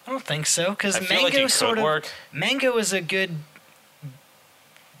 I don't think so because I feel mango like it could work. Mango is a good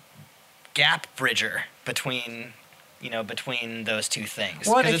gap bridger between those two things.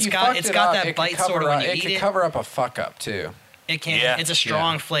 Well, and 'Cause if it's you got fucked it's it got up, that it bite could sort of cover when you up, it eat could it. cover up a fuck up too. It can. Yeah. It's a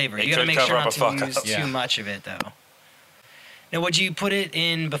strong flavor. It You got to could make cover sure up not a fuck to use up. too Yeah. much of it, though. Now, would you put it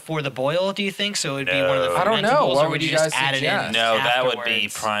in before the boil? Do you think so? It would be one of the No. I don't know. fermentables, What or would you you just guys add it in? suggest? No, that would be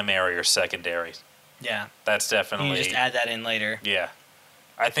afterwards? primary or secondary. Yeah, That's definitely. you just add that in later. Yeah,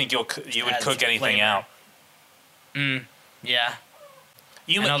 I think you would adds cook the anything flavor. out. Yeah,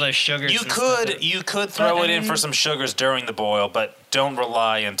 You and all those sugars. You and stuff that- you could throw But, it I in for mean- some sugars during the boil, but don't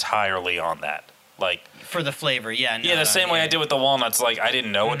rely entirely on that. Like for the flavor. Yeah, no, yeah, the same way yeah. I did with the walnuts. Like I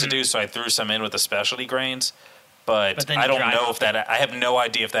didn't know what to do, so I threw some in with the specialty grains. But then I you don't dry know hop if that. I have no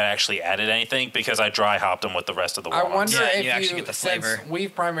idea if that actually added anything because I dry hopped them with the rest of the I walnuts. wonder Yeah, if you actually get the since flavor.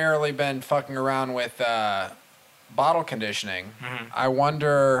 we've primarily been fucking around with bottle conditioning. Mm-hmm. I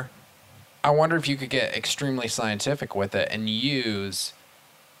wonder if you could get extremely scientific with it and use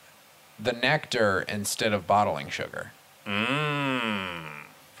the nectar instead of bottling sugar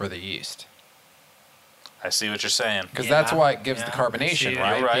for the yeast. I see what you're saying. Because Yeah, that's what gives the yeah, carbonation, see,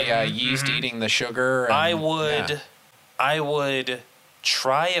 right? you're right. The yeast eating the sugar. And, I would, yeah. I would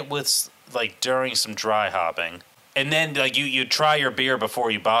try it with like during some dry hopping, and then like you try your beer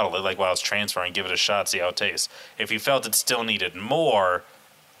before you bottle it, like while it's transferring, give it a shot, see how it tastes. If you felt it still needed more,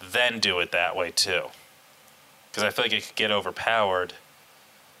 then do it that way too, because I feel like it could get overpowered.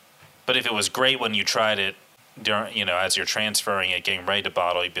 But if it was great when you tried it during, as you're transferring it, getting ready to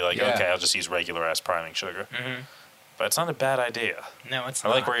bottle, you'd be like, Yeah. okay, I'll just use regular ass priming sugar. But it's not a bad idea. No, it's I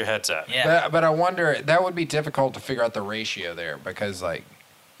not. like where your head's at. Yeah. But I wonder, that would be difficult to figure out the ratio there because, like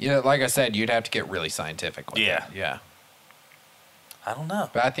I said, you'd have to get really scientific with Yeah. it. Yeah. I don't know.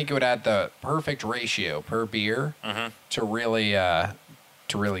 But I think it would add the perfect ratio per beer to really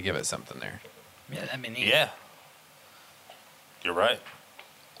give it something there. Yeah, I mean, Yeah. You're right.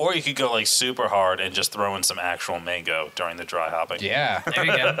 Or you could go like super hard and just throw in some actual mango during the dry hopping. Yeah. there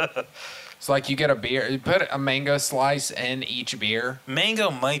you go. It's like you get a beer, you put a mango slice in each beer. Mango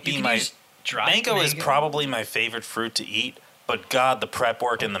might be You can my use Dry Mango is probably my favorite fruit to eat, but God, the prep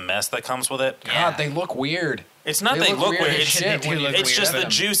work and the mess that comes with it. God, they look weird. It's not they look weird. as It's, shit when you it's just look the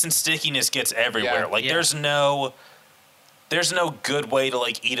at them. juice and stickiness gets everywhere. Yeah. Like Yeah. there's no good way to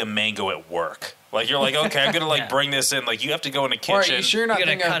like eat a mango at work. Like you're like, okay, I'm gonna like Yeah. bring this in. Like you have to go in a Or are kitchen. you sure you're not You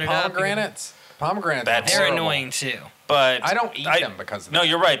gotta thinking cut of it up, pomegranates? Pomegranates. That's are They're horrible. annoying too. But I don't eat them because of No, that.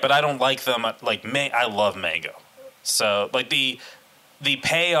 you're right, but I don't like them. Like I love mango. So like the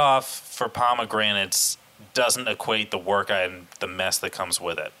payoff for pomegranates doesn't equate the work and the mess that comes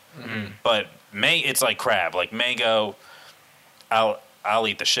with it. Mm-hmm. But it's like crab. Like mango, I'll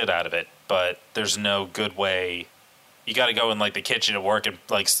eat the shit out of it. But there's no good way. You got to go in like the kitchen at work and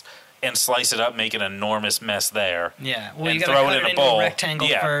like and slice it up, make an enormous mess there. Yeah. Well, and you gotta throw cut it in a into bowl. rectangle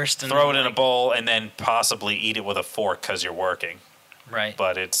first. And throw then, it in a like- bowl, and then possibly eat it with a fork because you're working. Right.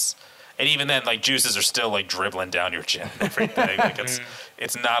 But and even then, like juices are still like dribbling down your chin and everything. Like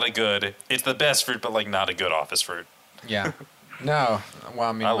it's not a good. It's the best fruit, but like not a good office fruit. Yeah. No. Well,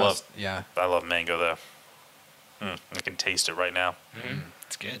 I mean, I love- Yeah. I love mango though. I can taste it right now.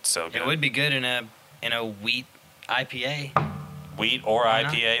 It's good. It's so good. It would be good in a wheat IPA. Wheat or Why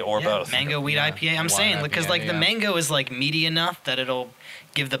not? IPA or Yeah, both. Mango wheat Yeah. IPA. I'm Wine saying because IPA, like the yeah. mango is like meaty enough that it'll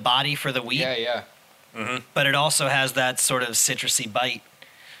give the body for the wheat, Yeah. Yeah. but it also has that sort of citrusy bite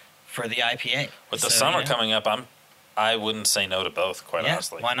for the IPA. With the So, summer you know, coming up, I wouldn't say no to both. Quite yeah,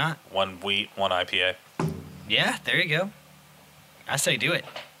 honestly, why not? One wheat, one IPA. Yeah, there you go. I say do it.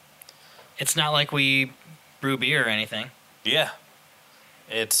 It's not like we brew beer or anything. Yeah,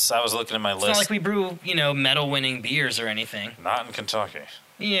 I was looking at my It's list. not like we brew, medal-winning beers or anything. Not in Kentucky.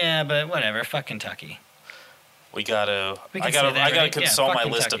 Yeah, but whatever. Fuck Kentucky. We gotta. We I can gotta. say that, I gotta right? Yeah, consult fuck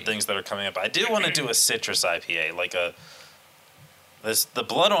my list of Kentucky. things that are coming up. I do want to do a citrus IPA, like the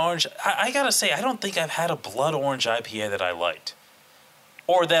blood orange. I gotta say, I don't think I've had a blood orange IPA that I liked,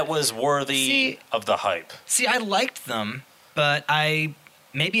 or that was worthy See- of the hype. See, I liked them, but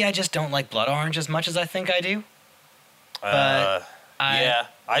maybe I just don't like blood orange as much as I think I do. But Yeah,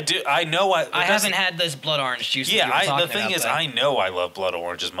 I do. I know. I haven't had this blood orange juice. that you were Yeah, the talking thing about, is, but- I know I love blood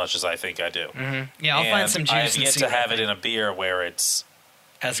orange as much as I think I do. Yeah, I'll find And some juice I have and yet see to what I have it think. in a beer where it's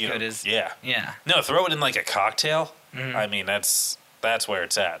as you know, good as yeah. yeah. No, throw it in like a cocktail. Mm-hmm. I mean, that's where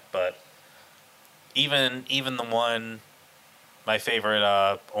it's at. But even the one, my favorite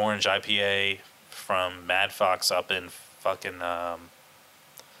orange IPA from Mad Fox up in fucking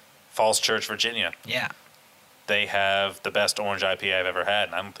Falls Church, Virginia. Yeah, They have the best orange IPA I've ever had,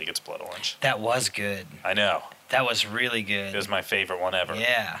 and I don't think it's blood orange. that was good. I know. That was really good. It was my favorite one ever.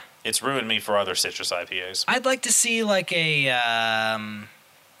 Yeah, It's ruined me for other citrus IPAs. I'd like to see like a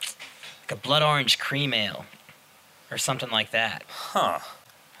blood orange cream ale or something like that. Huh.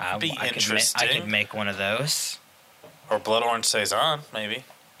 Be I interesting. could make one of those. Or blood orange saison, maybe.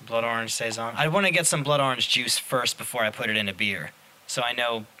 Blood orange saison. I want to get some blood orange juice first before I put it in a beer, so I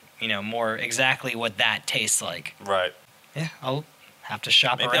know more exactly what that tastes like. Right. Yeah, I'll have to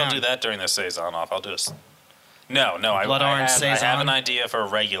shop Maybe around. I'll do that during the saison off. I'll do a... No. Blood orange I have saison? an idea for a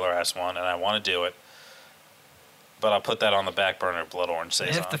regular ass one, and I want to do it. But I'll put that on the back burner, blood orange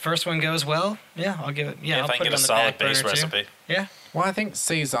saison. If the first one goes well, yeah, I'll give it. Yeah, if I'll I put can it get a on the solid back burner base too. recipe. Yeah, Well, I think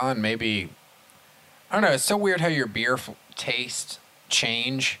saison maybe. I don't know. It's so weird how your beer taste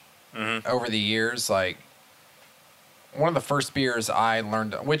change over the years. Like one of the first beers I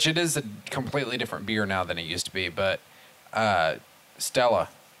learned, which it is a completely different beer now than it used to be, but Stella.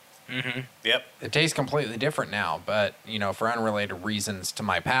 Yep. It tastes completely different now, but for unrelated reasons to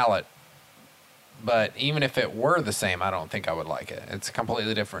my palate. But even if it were the same, I don't think I would like it. It's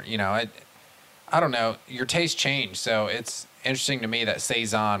completely different. I don't know. Your taste changed, so it's interesting to me that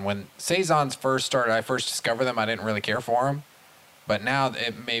saison. When saisons first started, I first discovered them. I didn't really care for them, but now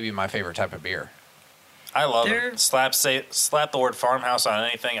it may be my favorite type of beer. I love They're- it. Slap the word farmhouse on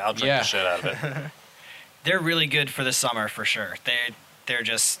anything, I'll drink Yeah. the shit out of it. they're really good for the summer for sure. They're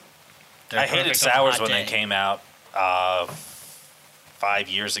just. They're I hated perfect on a sours hot when day. they came out 5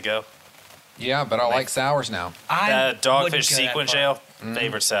 years ago. Yeah, but I like sours now. I Dogfish wouldn't go that Sequence far. Ale, Mm.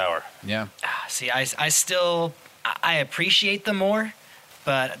 favorite sour. Yeah. See, I still I appreciate them more,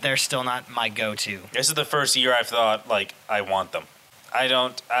 but they're still not my go-to. This is the first year I've thought, like, I want them.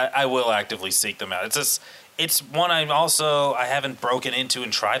 I will actively seek them out. It's one I haven't broken into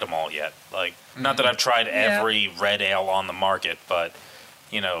and tried them all yet. Like, not that I've tried every red ale on the market, but,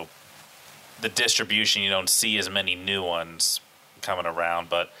 the distribution, you don't see as many new ones coming around.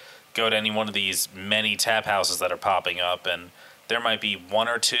 But go to any one of these many tap houses that are popping up, and there might be one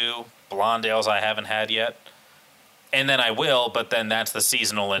or two blonde ales I haven't had yet. And then I will, but then that's the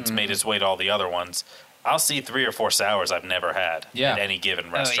seasonal and it's made its way to all the other ones. I'll see 3 or 4 sours I've never had Yeah. at any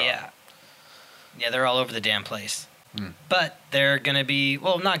given restaurant. Oh yeah, Yeah, they're all over the damn place. But they're gonna be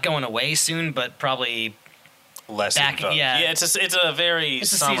not going away soon, but probably Less Back- in vogue. yeah. It's a very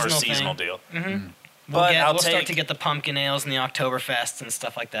It's a summer seasonal seasonal thing. deal. we'll I'll start take- to get the pumpkin ales and the Oktoberfest and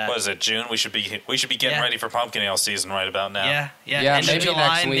stuff like that. What is it? June? We should be getting Yeah. ready for pumpkin ale season right about now. Yeah. Yeah, End of maybe July,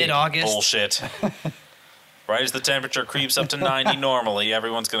 next week. mid-August. Bullshit. Right as the temperature creeps up to 90 normally,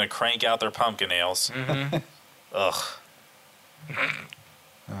 everyone's going to crank out their pumpkin ales. Ugh.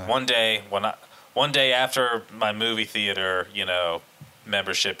 One day after my movie theater,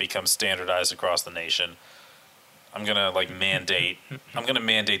 membership becomes standardized across the nation, I'm going to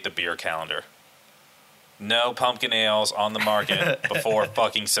mandate the beer calendar. No pumpkin ales on the market before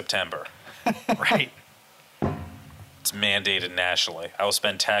fucking September. Right. It's mandated nationally. I will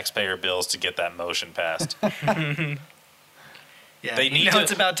spend taxpayer bills to get that motion passed. Yeah. They need to-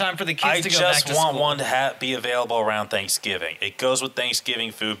 it's about time for the kids I to go back just to want school. one to be available around Thanksgiving. It goes with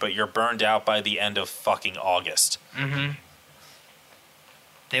Thanksgiving food, but you're burned out by the end of fucking August.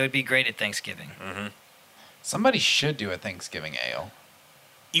 They would be great at Thanksgiving. Somebody should do a Thanksgiving ale.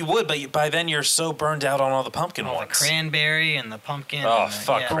 You would, but by then you're so burned out on all the pumpkin All the ones. cranberry and the pumpkin. Oh, and the,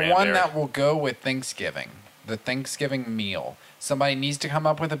 fuck yeah. For Cranberry. one that will go with Thanksgiving, the Thanksgiving meal. Somebody needs to come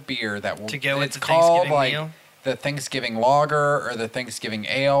up with a beer that will To go with it's the called Thanksgiving like meal? the Thanksgiving lager or the Thanksgiving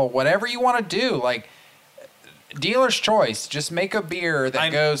ale, whatever you want to do. Like dealer's choice. Just make a beer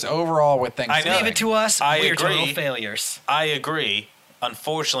that goes overall with Thanksgiving. Leave it to us. I We're agree. total failures. I agree.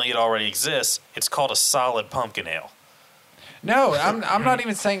 Unfortunately, it already exists. It's called a solid pumpkin ale. No, I'm not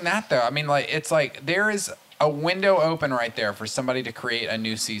even saying that though. I mean, like it's like there is a window open right there for somebody to create a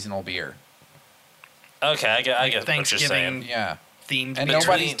new seasonal beer. Okay, I get what you're Thanksgiving saying. Yeah, themed and beer.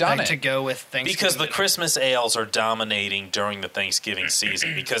 nobody's done Like it. to go with Thanksgiving. Because the Christmas ales are dominating during the Thanksgiving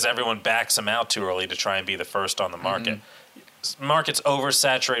season because everyone backs them out too early to try and be the first on the market. Market's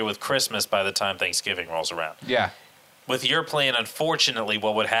oversaturated with Christmas by the time Thanksgiving rolls around. Yeah. With your plan, unfortunately,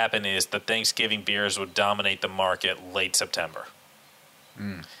 what would happen is the Thanksgiving beers would dominate the market late September.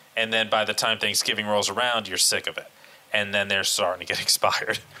 And then by the time Thanksgiving rolls around, you're sick of it. And then they're starting to get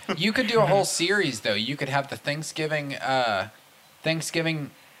expired. You could do a whole series though. You could have the Thanksgiving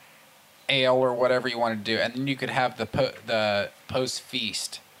ale or whatever you want to do, and then you could have the post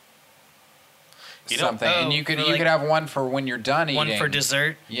feast You know- something, and Oh, you could for like- have one for when you're done eating. one for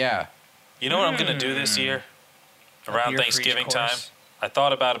dessert. Yeah. You know what I'm going to do this year? Around beer for each Thanksgiving time? course. I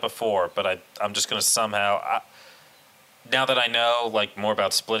thought about it before, but I'm just going to somehow... now that I know more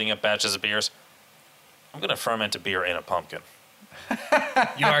about splitting up batches of beers, I'm going to ferment a beer in a pumpkin.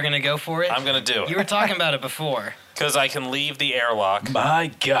 You are going to go for it? I'm going to do You were it. talking about it before. Because I can leave the airlock.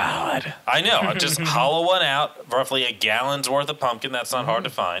 My God. I know. I just hollow one out, roughly a gallon's worth of pumpkin. That's not hard to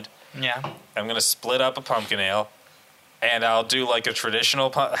find. Yeah. I'm going to split up a pumpkin ale, and I'll do a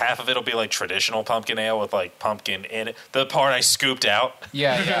traditional, half of it will be traditional pumpkin ale with pumpkin in it. The part I scooped out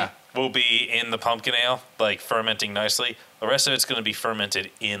Yeah. will be in the pumpkin ale, fermenting nicely. The rest of it's going to be fermented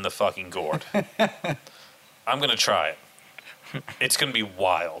in the fucking gourd. I'm going to try it. It's going to be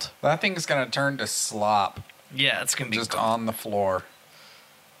wild. That thing's gonna turn to slop Yeah, it's going to be just on the floor.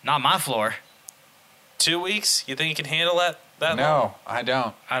 not my floor. 2 weeks? You think you can handle that long? No, I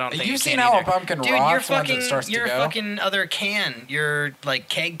don't. I don't think You've you seen can how either. a pumpkin Dude, rots once it starts to your go? fucking other can, your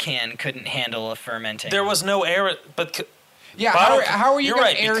keg can couldn't handle a fermenting. There was no air, but Yeah, Bottle- how are you you're going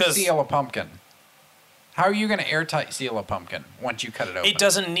right, to air because- seal a pumpkin? How are you going to airtight seal a pumpkin once you cut it open? it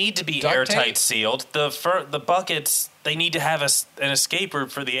doesn't need to be Duct airtight tape? sealed. The buckets, they need to have an escape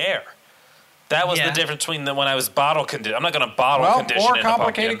route for the air. That was Yeah. the difference between when I was bottle condition. I'm not going to bottle Well, condition more in a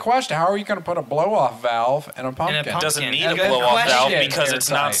complicated pumpkin. question. How are you going to put a blow-off valve in a pumpkin? It doesn't pumpkin. need a Good blow off valve question. because it's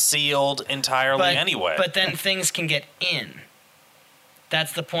not Airtight. sealed entirely anyway. But then things can get in.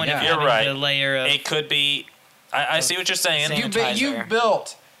 That's the point of Yeah. You're having right. the layer of. It could be. I see what you're saying. Sanitizer. You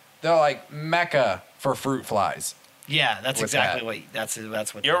built the mecca for fruit flies. Yeah, that's with exactly that.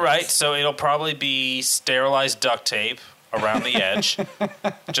 that's what. You're that right. is. So it'll probably be sterilized duct tape around the edge,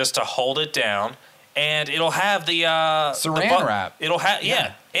 just to hold it down, and it'll have the Saran wrap. It'll have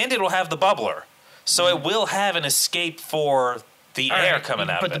and it'll have the bubbler, so it will have an escape for the All air right, coming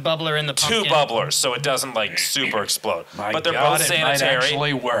you out put of the it. bubbler in the Two pumpkin. bubblers, so it doesn't super explode. My but they're God, both it might sanitary.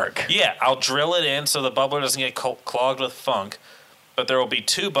 actually work. Yeah, I'll drill it in so the bubbler doesn't get clogged with funk. But there will be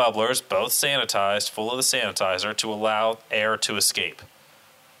two bubblers, both sanitized, full of the sanitizer, to allow air to escape.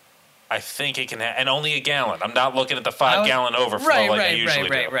 I think it can, and only a gallon. I'm not looking at the 5-gallon overflow I usually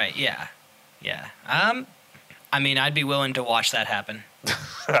do. Right. Yeah. I mean, I'd be willing to watch that happen.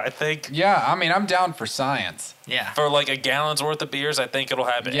 I think Yeah, I mean, I'm down for science. Yeah. for a gallon's worth of beers, I think it'll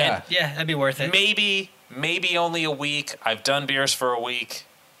happen. Yeah. Yeah, that'd be worth And it. maybe only a week. I've done beers for a week,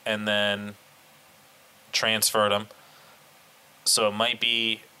 and then transferred them. So it might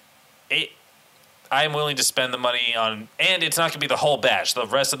be I'm willing to spend the money on, and it's not going to be the whole batch. The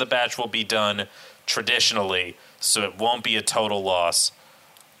rest of the batch will be done traditionally, so it won't be a total loss.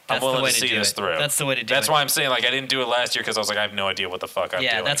 That's I'm willing the way to to see do this it. through. That's the way to do it. That's why I'm saying, like, I didn't do it last year because I was like, I have no idea what the fuck I'm doing.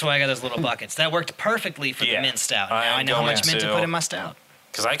 Yeah, that's why I got those little buckets. That worked perfectly for Yeah. the mint stout. I Now am I know how much going mint to to- put in my stout.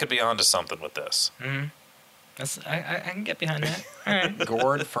 Because I could be onto something with this. I can get behind that. All right.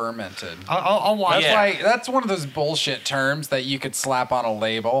 Gourd fermented. I'll watch. That's Yeah. like that's one of those bullshit terms that you could slap on a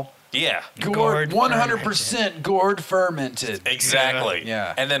label. Yeah, Gourd, 100% gourd fermented. exactly.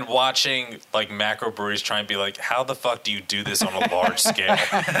 Yeah. And then watching, like, macro breweries try and be like, how the fuck do you do this on a large scale?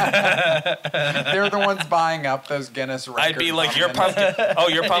 They're the ones buying up those Guinness records. I'd be like, your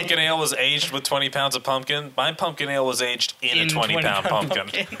pumpkin ale was aged with 20 pounds of pumpkin. My pumpkin ale was aged in a 20-pound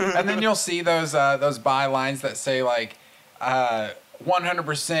pumpkin. And then you'll see those bylines that say like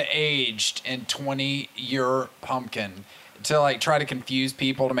 100% aged in 20-year pumpkin to like try to confuse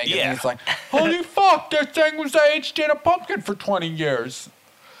people to make it Yeah. think it's like, holy fuck, this thing was aged in a pumpkin for 20 years.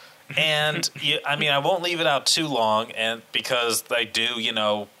 And I mean, I won't leave it out too long, and because they do,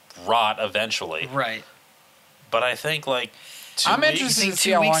 rot eventually. Right. But I think like 2 I'm weeks. interested think to see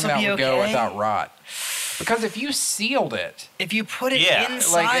 2 how weeks long will that be would go okay? without rot. Because if you sealed it, If you put it Yeah,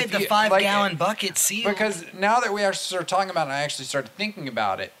 inside like, if the you- 5-gallon bucket seal. because now that we actually started talking about it, I actually started thinking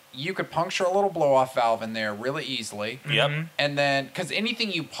about it. You could puncture a little blow-off valve in there really easily. Yep. And then, because anything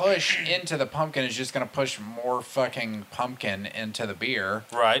you push into the pumpkin is just going to push more fucking pumpkin into the beer.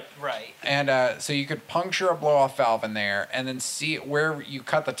 Right. Right. And so you could puncture a blow-off valve in there and then see where you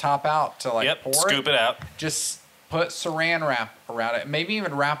cut the top out to like Yep. pour Scoop it out. Just put saran wrap around it. Maybe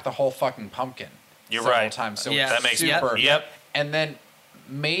even wrap the whole fucking pumpkin. You're several right. times. So Yeah. it's That makes super. Yep. And then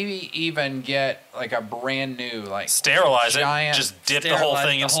maybe even get like a brand new like Sterilize giant, it. Just dip the whole Sterilize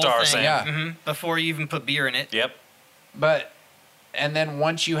thing the in whole Star thing. Sand. Yeah. Before you even put beer in it. Yep. But and then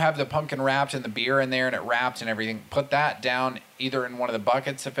once you have the pumpkin wrapped and the beer in there and it wrapped and everything, put that down either in one of the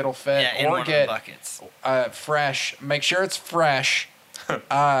buckets if it'll fit, Yeah, in or one of the get buckets. fresh. Make sure it's fresh.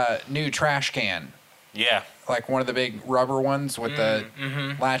 New trash can, Yeah. like one of the big rubber ones with the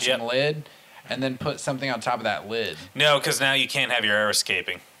latch and Yep. lid, and then put something on top of that lid. No, because now you can't have your air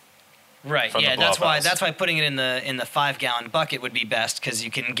escaping. Right. From the Yeah. That's blow-up why. valves. That's why putting it in the 5-gallon bucket would be best because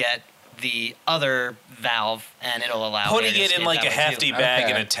you can get the other valve and it'll allow Putting air to it in escape like a that way, too. hefty bag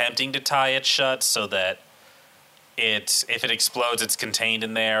Okay. and attempting to tie it shut so that if it explodes, it's contained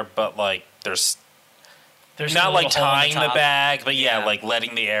in there. But like, there's There's not still a like little hole in tying the top. bag, but yeah, Yeah. like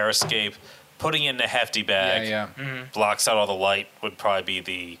letting the air escape. Putting it in a hefty bag Yeah. blocks out all the light would probably be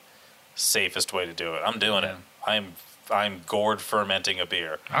the safest way to do it. I'm doing it. I'm gourd fermenting a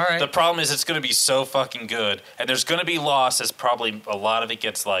beer. All right. The problem is it's going to be so fucking good, and there's going to be loss as probably a lot of it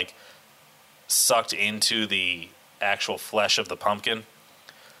gets like sucked into the actual flesh of the pumpkin.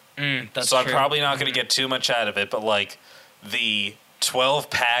 That's So I'm true. probably not going to get too much out of it, but like the 12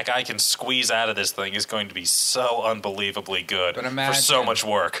 pack I can squeeze out of this thing is going to be so unbelievably good But for imagine- so much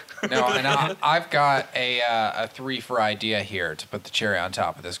work. No, and I've got a 3 for idea here to put the cherry on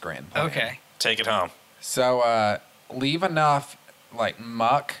top of this grand plan. Okay. Take it home. So leave enough like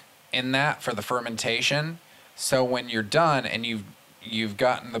muck in that for the fermentation, so when you're done and you've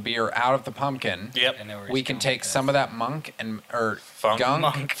gotten the beer out of the pumpkin, Yep. I know where we he's can going take with some of that monk or Funk. gunk,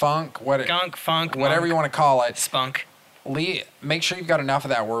 Monk. funk, Gunk, funk, whatever monk, you want to call it. spunk Make sure you've got enough of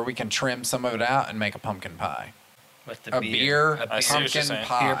that where we can trim some of it out and make a pumpkin pie. with the A beer, I see what you're pumpkin saying.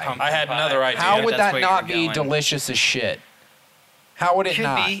 pie. Beer pumpkin I had pie. another idea. How would That's that where not you be were going. delicious as shit? How would it Could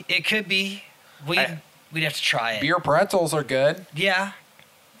not? be. It could be. We'd have to try it. Beer pretzels are good. Yeah.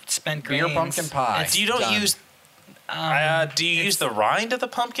 Spent Beer grains. pumpkin pie. It's- You don't Done. use. Do you use the rind of the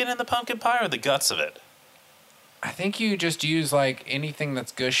pumpkin in the pumpkin pie or the guts of it? I think you just use like anything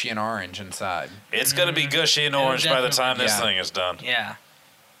that's gushy and orange inside. It's going to be gushy and It'll orange by the definitely- time this Yeah. thing is done. Yeah.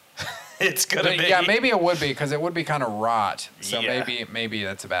 It's going to But be. yeah, maybe it would be because it would be kind of rot. So Yeah. maybe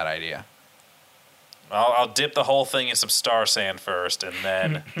that's a bad idea. I'll dip the whole thing in some star sand first, and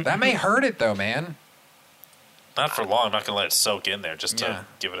then That may hurt it though, man. not for long. I'm not going to let it soak in there. Just to Yeah.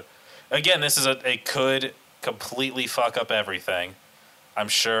 give it. Again, this is it could completely fuck up everything. I'm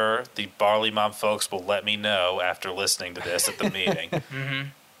sure the Barley Mom folks will let me know after listening to this at the meeting.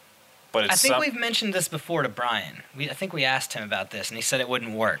 But it's I think we've mentioned this before to Brian. I think we asked him about this, and he said it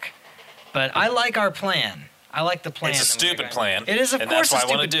wouldn't work. But I like our plan. I like the plan. It's a that we're stupid going- plan, It is, of and course, that's a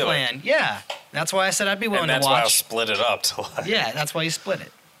why I wanna stupid do it. plan. Yeah, that's why I said I'd be willing and that's to why I'll watch. split it up to like. Yeah, that's why you split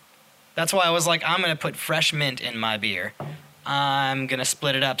it. That's why I was like, I'm gonna put fresh mint in my beer. I'm gonna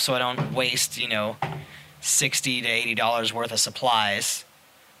split it up so I don't waste, $60 to $80 worth of supplies.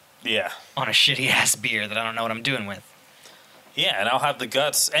 Yeah. on a shitty ass beer that I don't know what I'm doing with. Yeah, and I'll have the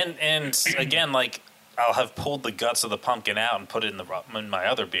guts, and again, like I'll have pulled the guts of the pumpkin out and put it in my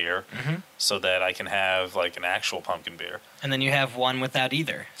other beer, so that I can have like an actual pumpkin beer. And then you have one without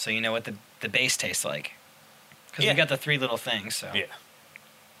either, so you know what the base tastes like. Because Yeah. we got the 3 little things, so Yeah,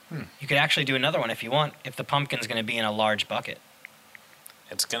 you could actually do another one if you want. If the pumpkin's going to be in a large bucket.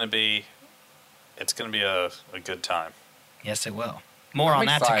 it's gonna be a good time. Yes, it will. More on I'm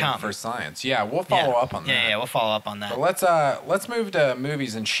that to excited come. for science. Yeah, we'll follow up on that. Yeah, we'll follow up on that. But let's move to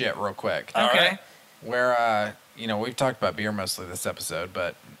movies and shit real quick. All Okay. right. Where we've talked about beer mostly this episode,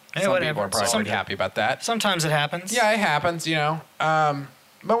 but Hey, some whatever. people are probably Some- pretty happy about that. Sometimes it happens. Yeah, it happens,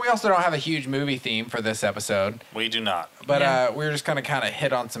 but we also don't have a huge movie theme for this episode. We do not. But Yeah. we were just gonna kind of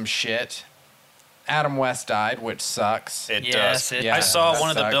hit on some shit. Adam West died, which sucks. It Yes, does. it Yeah, I saw that one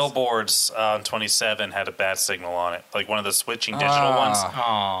of the sucks. billboards on 27 had a bad signal on it, like one of the switching digital ones.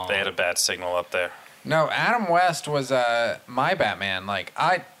 Aw. They had a bad signal up there. No, Adam West was my Batman. Like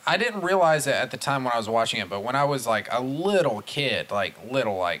I didn't realize it at the time when I was watching it, but when I was like a little kid, like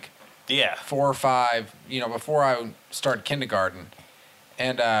 4 or 5, before I started kindergarten,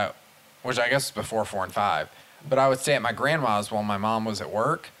 and which I guess was before 4 and 5, but I would stay at my grandma's while my mom was at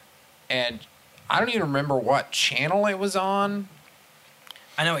work, and I don't even remember what channel it was on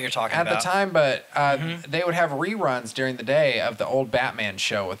I know what you're talking at about. the time, but they would have reruns during the day of the old Batman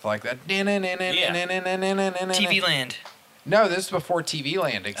show with like that. TV Land. No, this is before TV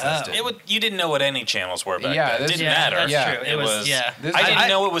Land existed. You didn't know what any channels were back Yeah, then. It this- didn't Yeah, matter. that's Yeah. true. It was. yeah. This- I didn't I-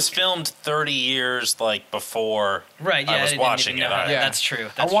 know it was filmed 30 years before. Right, yeah. I was didn't watching even it. know how I- that- Yeah. That's true. I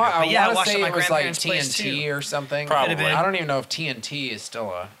That's want true. But yeah, I to watched say it at my it was like grandparents' place TNT too. or something. Probably. been. I don't even know if TNT is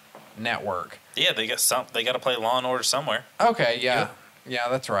still a network. Yeah, they got to play Law and Order somewhere. Okay, yeah. Yeah,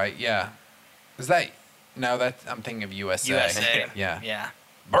 that's right. Yeah. Is that no, I'm thinking of USA. USA. Yeah. Yeah.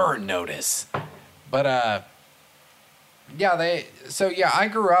 Burn notice. But I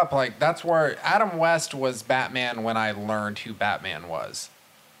grew up like that's where Adam West was Batman when I learned who Batman was.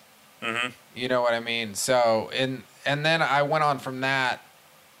 Mhm. You know what I mean? So and then I went on from that,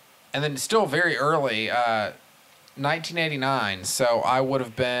 and then still very early, 1989. So I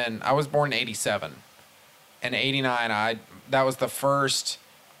was born in 87, and 89 that was the first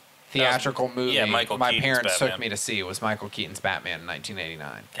theatrical movie Michael my Keaton's parents took Batman. me to see. Was Michael Keaton's Batman in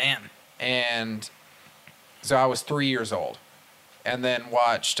 1989. Damn. And so I was 3 years old, and then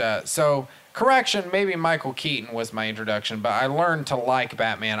watched. Correction, maybe Michael Keaton was my introduction, but I learned to like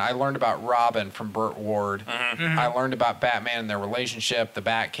Batman. I learned about Robin from Burt Ward. I learned about Batman and their relationship, the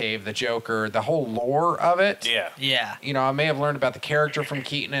Batcave, the Joker, the whole lore of it. Yeah. Yeah. I may have learned about the character from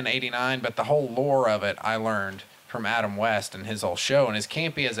Keaton in '89, but the whole lore of it I learned from Adam West and his whole show. And as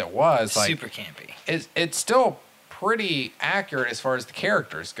campy as it was, like Super campy. it's still pretty accurate as far as the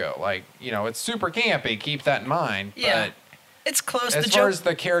characters go. Like, it's super campy, keep that in mind. Yeah. But It's close. as The far joke. as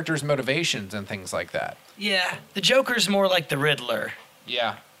the characters' motivations and things like that. Yeah. The Joker's more like the Riddler.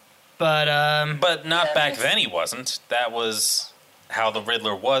 Yeah. But But not back then he wasn't. That was how the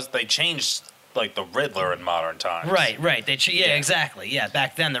Riddler was. They changed like the Riddler in modern times. right. Yeah. Exactly. Yeah.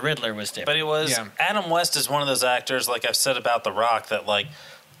 Back then the Riddler was different. But it was Yeah. Adam West is one of those actors, like I've said about The Rock, that like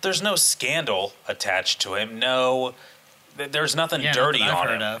there's no scandal attached to him. No, there's nothing Yeah, dirty nothing I've on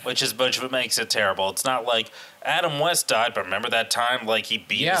heard him, of. which makes it terrible. It's not like Adam West died, but remember that time like he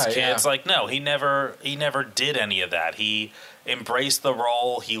beat Yeah, his kids. yeah. Like no, he never did any of that. He embraced the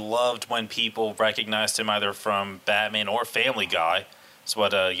role. He loved when people recognized him either from Batman or Family Guy. It's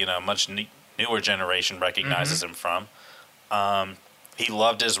what much newer generation recognizes him from. He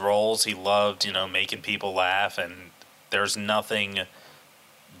loved his roles. He loved making people laugh, and there's nothing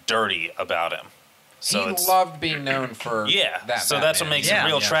dirty about him. So he it's, loved being known for that so that's what Batman. makes Yeah. it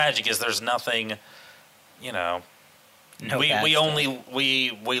real Yeah. tragic. Is there's nothing, No we bad we stuff. only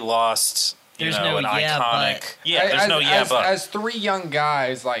we lost There's no an yeah, iconic but. there's no but as 3 young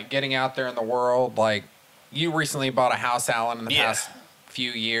guys like getting out there in the world, like you recently bought a house, Alan, in the Yeah. past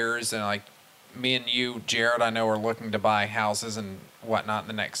few years, and like me and you, Jared, I know are looking to buy houses and whatnot in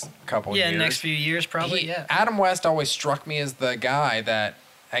the next couple of Yeah. years. Next few years, probably. Yeah. Adam West always struck me as the guy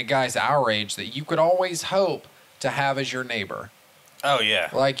at guys our age that you could always hope to have as your neighbor. oh yeah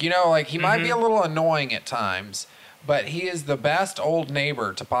Like, he might be a little annoying at times, but he is the best old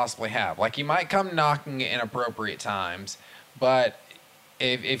neighbor to possibly have. Like, he might come knocking at inappropriate times, but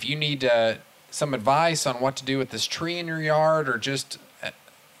if you need some advice on what to do with this tree in your yard, or just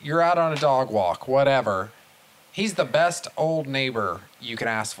you're out on a dog walk, whatever, he's the best old neighbor you can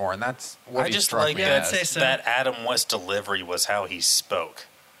ask for, and that's what I he just struck like me Yeah, I'd as. say so. that Adam West delivery was how he spoke.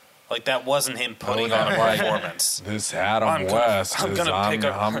 Like that wasn't him putting no, on a like- performance. This Adam I'm gonna- West I'm is gonna pick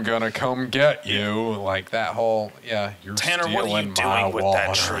up- I'm gonna come get you. Like that whole you're Tanner, stealing what are you my doing with water.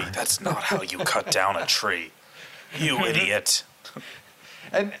 that tree? That's not how you cut down a tree. You idiot.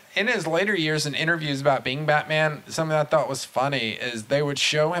 And in his later years in interviews about being Batman, something I thought was funny is they would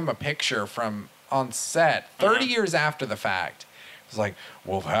show him a picture from on set 30 years after the fact. It's like,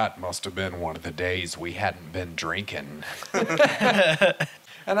 well, that must have been one of the days we hadn't been drinking.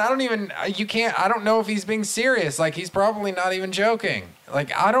 And I don't know if he's being serious. Like, he's probably not even joking.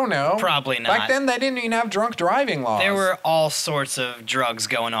 Like, I don't know. Probably not. Back then, they didn't even have drunk driving laws. There were all sorts of drugs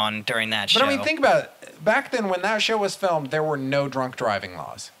going on during that show. But I mean, think about it. Back then, when that show was filmed, there were no drunk driving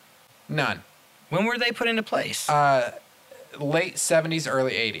laws. None. When were they put into place? Late 70s,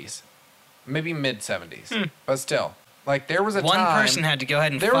 early 80s. Maybe mid 70s. But still. Like, there was a One time... person had to go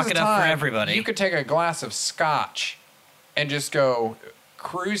ahead and there was fuck a it up for time everybody. You could take a glass of scotch and just go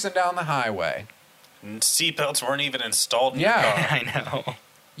cruising down the highway. Seatbelts weren't even installed in Yeah. the car. I know.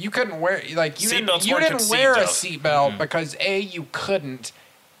 You couldn't wear... Like, you Seatbelts didn't weren't wear a conceived seatbelt because, A, you couldn't,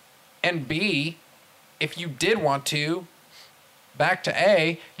 and B, if you did want to, back to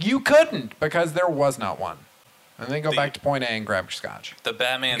A, you couldn't because there was not one. And then go back to point A and grab your scotch. The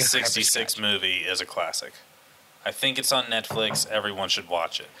Batman Get 66 movie is a classic. I think it's on Netflix. Everyone should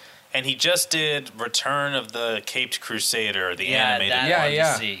watch it. And he just did Return of the Caped Crusader, the animated that one. Yeah, one to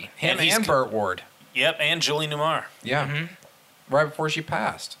yeah. see. Him And he's and Burt Ward. Yep, and Julie Newmar. Yeah. Right before she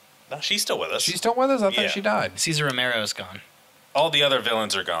passed. No, she's still with us. She's still with us? I thought Yeah. she died. Caesar Romero's gone. All the other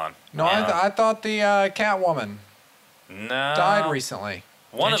villains are gone. No, I thought the Catwoman No. died recently.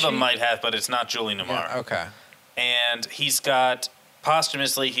 One Did of them she? might have, but it's not Julie Newmar. Yeah, okay. And he's got,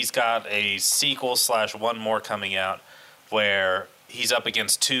 posthumously, he's got a sequel / one more coming out where he's up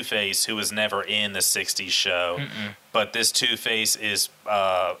against Two-Face, who was never in the 60s show. But this Two-Face is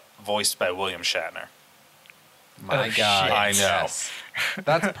voiced by William Shatner. My Oh, God. shit. I know. Yes.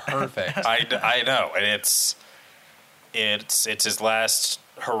 That's perfect. I know, and it's his last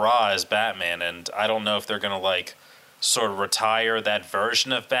hurrah as Batman, and I don't know if they're gonna like sort of retire that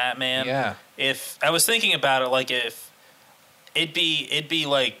version of Batman. Yeah. If I was thinking about it, like if it'd be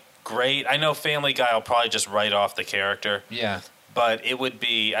like great. I know Family Guy will probably just write off the character, Yeah. but it would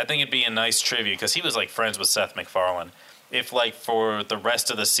be. I think it'd be a nice tribute because he was like friends with Seth MacFarlane. If like for the rest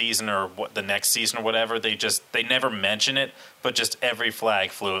of the season or the next season or whatever, they never mention it, but just every flag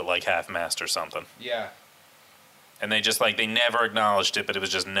flew at like half-mast or something. Yeah. And they never acknowledged it, but it was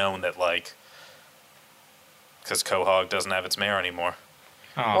just known that like, because Quahog doesn't have its mayor anymore.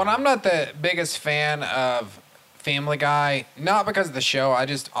 Oh. Well, and I'm not the biggest fan of Family Guy, not because of the show.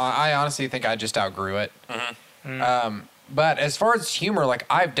 I honestly think I just outgrew it. But as far as humor, like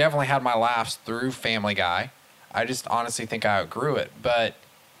I've definitely had my laughs through Family Guy. I just honestly think I outgrew it. But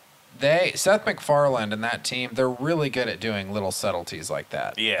Seth MacFarlane and that team, they're really good at doing little subtleties like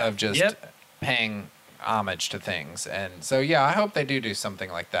that. Yeah. Of just Yep. paying homage to things. And so, yeah, I hope they do something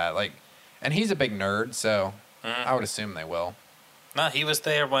like that. Like, and he's a big nerd, so I would assume they will. No, he was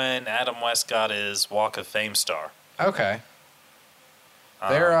there when Adam West got his Walk of Fame star. Okay.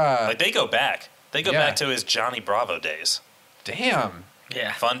 They're, Like they go back. They go yeah. back to his Johnny Bravo days. damn.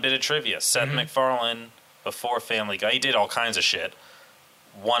 Yeah. Fun bit of trivia. Seth MacFarlane, before Family Guy, he did all kinds of shit.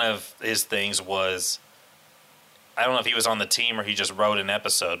 One of his things was, I don't know if he was on the team or he just wrote an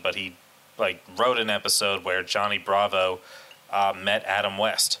episode, but he like wrote an episode where Johnny Bravo met Adam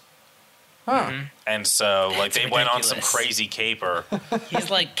West. Huh. And so, like, That's they went on some ridiculous. crazy caper.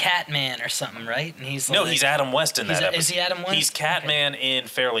 He's like Catman or something, right? And he's No, like, he's Adam West in that He's- episode. is he Adam West? He's Catman in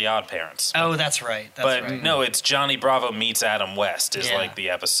Fairly Odd Parents. Oh, that's right. That's But right. no, it's Johnny Bravo meets Adam West is Yeah. like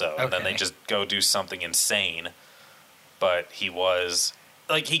the episode. And then they Okay. just go do something insane. But he was,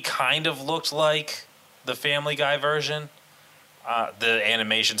 like, he kind of looked like the Family Guy version. The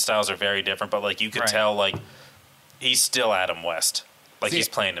animation styles are very different, but, like, you could Right. tell, like, he's still Adam West. Like, See- he's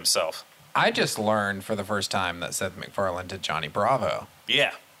playing himself. I just learned for the first time that Seth MacFarlane did Johnny Bravo.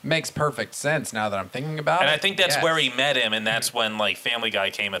 Yeah. Makes perfect sense now that I'm thinking about And it. I think that's Yes. where he met him, and that's when, like, Family Guy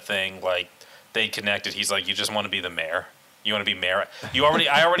came a thing. Like, they connected. He's like, you just want to be the mayor? You want to be mayor? I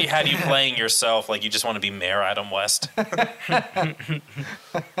already had you playing yourself. Like, you just want to be Mayor Adam West?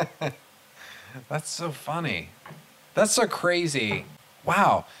 That's so funny. That's so crazy.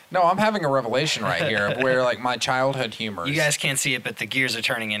 Wow. No, I'm having a revelation right here of where like my childhood humor. You guys can't see it, but the gears are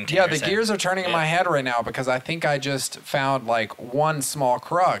turning into. Yeah, the gears are turning in Yeah. my head right now because I think I just found like one small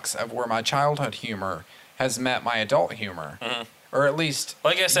crux of where my childhood humor has met my adult humor. Or at least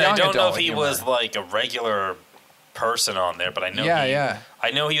Like I said, young I don't know adult if he humor. was, like, a regular person on there, but I know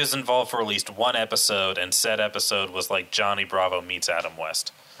I know he was involved for at least one episode, and said episode was like Johnny Bravo meets Adam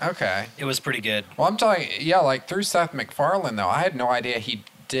West. Okay. It was pretty good. Well, I'm telling you, like through Seth MacFarlane, though, I had no idea he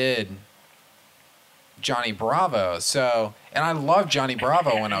did Johnny Bravo. So, and I loved Johnny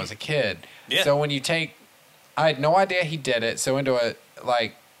Bravo when I was a kid. Yeah. So I had no idea he did it. So into it,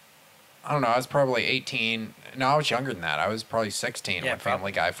 like, I don't know, I was probably 18. No, I was younger than that. I was probably 16 when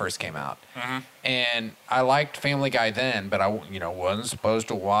Family Guy first came out. Mm-hmm. And I liked Family Guy then, but I, wasn't supposed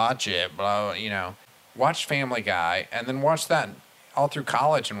to watch it. But, watched Family Guy and then watched that all through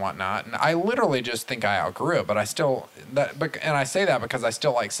college and whatnot. And I literally just think I outgrew it, but I still, and I say that because I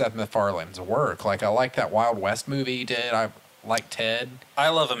still like Seth MacFarlane's work. Like, I like that Wild West movie he did. I like Ted. I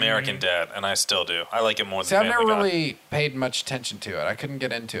love American Dad, and I still do. I like it more than See, I've Family never Guy. really paid much attention to it. I couldn't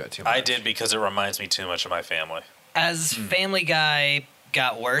get into it too much. I did because it reminds me too much of my family. As Family Guy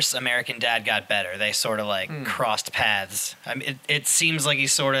got worse, American Dad got better. They sort of crossed paths. I mean, it seems like he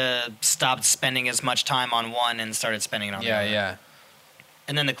sort of stopped spending as much time on one and started spending it on the other. Yeah.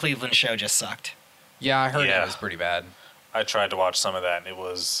 And then the Cleveland show just sucked. Yeah, I heard Yeah. it was pretty bad. I tried to watch some of that, and it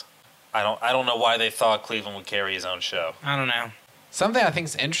was. I don't know why they thought Cleveland would carry his own show. I don't know. Something I think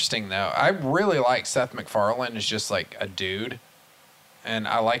is interesting, though, I really like Seth MacFarlane as just like a dude, and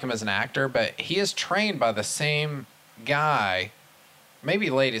I like him as an actor, but he is trained by the same guy, maybe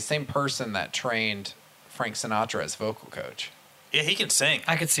same person that trained Frank Sinatra as vocal coach. Yeah, he can sing.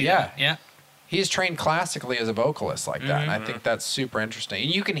 I could see Yeah. that. Yeah. He's trained classically as a vocalist like that, and I think that's super interesting.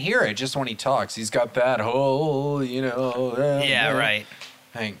 And you can hear it just when he talks. He's got that whole, Yeah, right.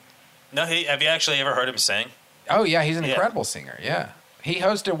 thing. No, have you actually ever heard him sing? Oh, yeah, he's an Yeah. incredible singer, yeah. He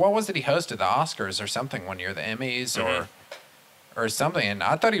hosted, what was it he hosted, the Oscars or something one year, the Emmys or something, and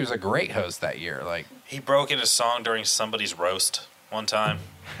I thought he was a great host that year. Like, He broke into song during somebody's roast one time.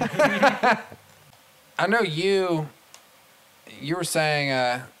 I know you were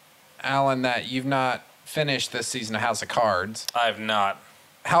saying, Alan, that you've not finished this season of House of Cards. I have not.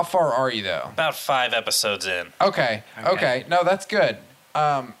 How far are you, though? About 5 episodes in. Okay. No, that's good.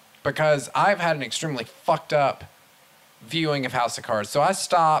 Because I've had an extremely fucked up viewing of House of Cards. So I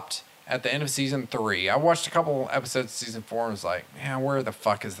stopped at the end of season 3. I watched a couple episodes of season 4 and was like, man, where the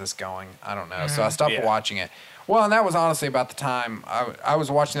fuck is this going? I don't know. So I stopped watching it. Well, and that was honestly about the time, I was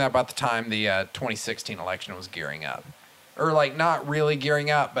watching that about the time the 2016 election was gearing up. Or, like, not really gearing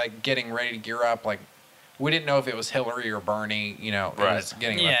up, but getting ready to gear up. Like, we didn't know if it was Hillary or Bernie, it was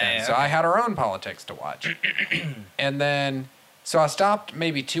getting about then. Yeah. So I had our own politics to watch. And then, so I stopped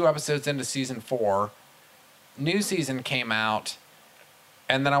maybe 2 episodes into season 4. New season came out,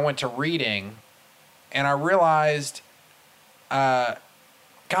 and then I went to reading, and I realized, that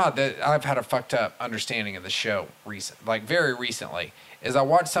I've had a fucked up understanding of the show very recently. Is I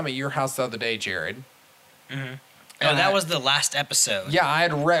watched some at your house the other day, Jared. Mm-hmm. Oh, that was the last episode. Yeah, I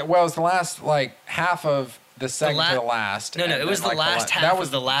had read. Well, it was the last half of the second to the last. No, it was the last half. That was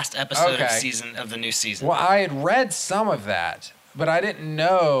the last episode of the new season. Well, I had read some of that, but I didn't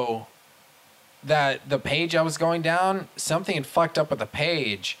know that the page I was going down, something had fucked up with the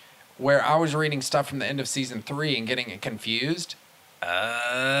page where I was reading stuff from the end of season 3 and getting it confused.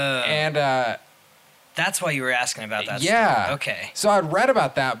 And that's why you were asking about that. Yeah. Story. Okay. So I'd read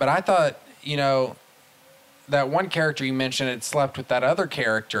about that, but I thought, that one character you mentioned had slept with that other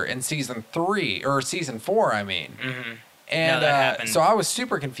character in season 3 or season 4, I mean. Mm-hmm. And that happened. so I was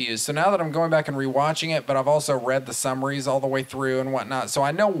super confused. So now that I'm going back and rewatching it, but I've also read the summaries all the way through and whatnot, so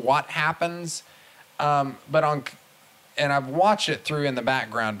I know what happens. And I've watched it through in the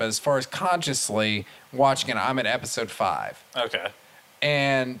background, but as far as consciously watching it, I'm at episode 5. Okay.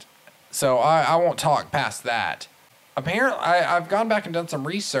 And so I won't talk past that. Apparently, I've gone back and done some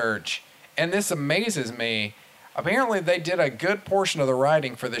research, and this amazes me. Apparently, they did a good portion of the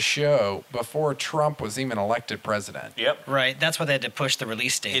writing for the show before Trump was even elected president. Yep. Right. That's why they had to push the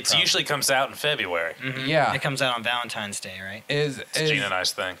release date. It usually comes out in February. Mm-hmm. Yeah. It comes out on Valentine's Day, right? It's Gina and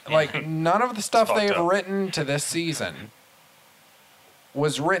I's thing. Like, none of the stuff Fucked they've up. written to this season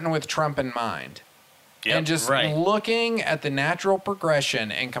was written with Trump in mind. Yep. And just looking at the natural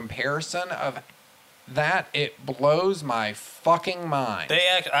progression and comparison of that, it blows my fucking mind.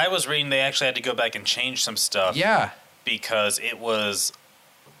 I was reading they actually had to go back and change some stuff. Yeah. Because it was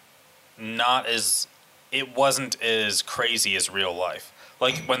it wasn't as crazy as real life.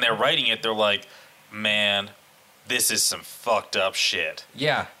 Like, when they're writing it, they're like, man, this is some fucked up shit.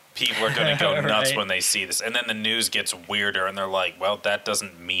 Yeah. People are going to go nuts Right. when they see this. And then the news gets weirder, and they're like, well, that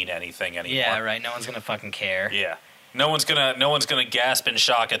doesn't mean anything anymore. Yeah, right. No one's gonna fucking care. Yeah. No one's gonna gasp in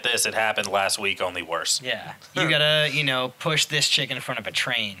shock at this. It happened last week, only worse. Yeah. You gotta, push this chick in front of a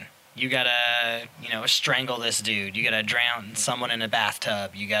train. You gotta, strangle this dude. You gotta drown someone in a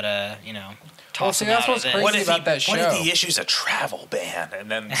bathtub. You gotta, toss see, him that's out what's of crazy this. about that show. What if he issues a travel ban and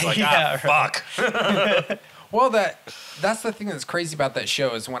then it's like, Yeah, fuck. Well, that's the thing that's crazy about that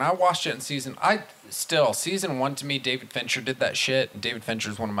show is when I watched it in season 1 to me, David Fincher did that shit. David Fincher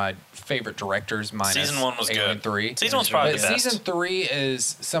is one of my favorite directors. Minus Season 1 was Alien good. 3. Season 1's probably But the best. season 3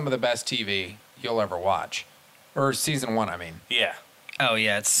 is some of the best TV you'll ever watch, or season 1, I mean. Yeah. Oh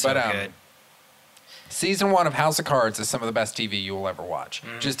yeah, it's so good. Season 1 of House of Cards is some of the best TV you will ever watch,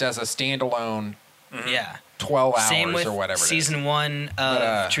 just as a standalone Yeah. 12 hours Same with or whatever. season 1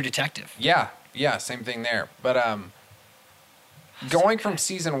 of True Detective. Yeah, same thing there. But going from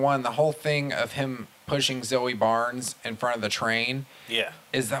season 1, the whole thing of him pushing Zoe Barnes in front of the train, Yeah.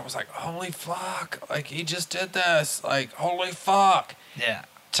 that was like, holy fuck, like he just did this, like holy fuck. Yeah.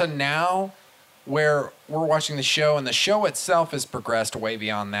 To now, where we're watching the show, and the show itself has progressed way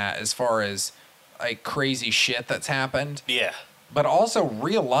beyond that as far as like crazy shit that's happened. Yeah. But also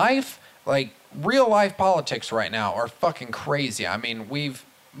real life politics right now are fucking crazy. I mean, we've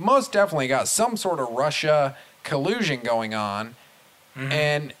most definitely got some sort of Russia collusion going on,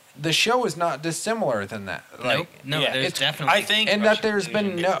 and the show is not dissimilar than that. Nope. No, yeah, there's it's- definitely. I think. And that there's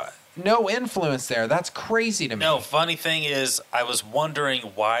been no influence there. That's crazy to me. No, funny thing is, I was wondering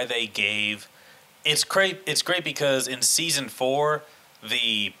why they gave. It's great. It's great because in season 4,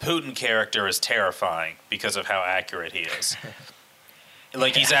 the Putin character is terrifying because of how accurate he is.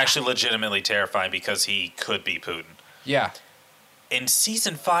 Like he's actually legitimately terrifying because he could be Putin. Yeah. In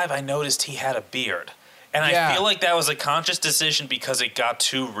season 5, I noticed he had a beard, and Yeah. I feel like that was a conscious decision because it got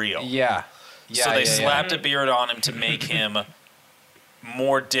too real. Yeah. So they slapped a beard on him to make him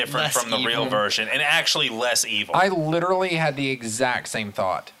more different Less from the real evil. version and actually less evil. I literally had the exact same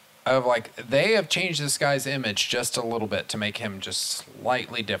thought of like, they have changed this guy's image just a little bit to make him just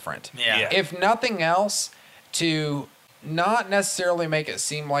slightly different. Yeah. If nothing else, to not necessarily make it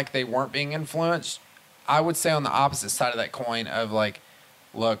seem like they weren't being influenced, I would say on the opposite side of that coin of like,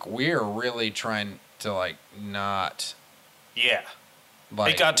 look, we're really trying to like not Yeah.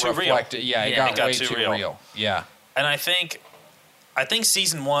 like It got too real. reflect it. Yeah, it Yeah, got way too real. Yeah. And I think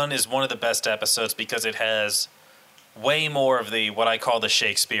season 1 is one of the best episodes because it has way more of the what I call the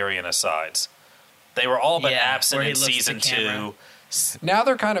Shakespearean asides. They were all but Yeah, absent where he in looks at season the camera. 2. Now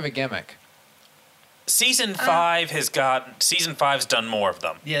they're kind of a gimmick. Season 5's done more of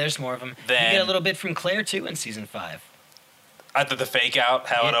them. Yeah, there's more of them. You Then- get a little bit from Claire too in season 5. Either the fake out,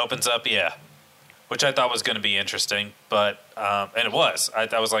 how it Yeah. opens up, yeah. Which I thought was going to be interesting, but and it was.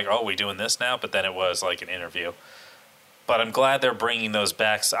 I was like, "Oh, we doing this now?" But then it was like an interview. But I'm glad they're bringing those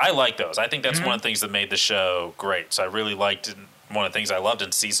back. So I like those. I think that's one of the things that made the show great. So I really liked it. One of the things I loved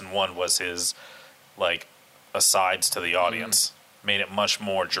in season 1 was his like asides to the audience. Made it much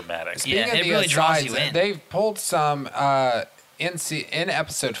more dramatic. Yeah, Speaking of it the really draws asides, you in. They've pulled some in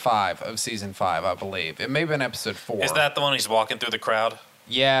episode 5 of season 5, I believe. It may have been episode 4. Is that the one he's walking through the crowd?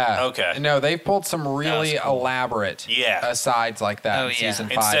 Yeah. Okay. No, they've pulled some really cool. elaborate Yeah. asides like that Oh, in yeah. season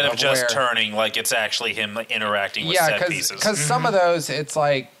 5. Instead of just where- turning, like it's actually him interacting with set pieces. because some of those, it's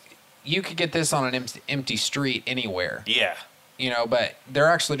like you could get this on an empty street anywhere, Yeah. but they're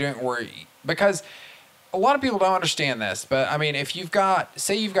actually doing it where because a lot of people don't understand this, but I mean, if you've got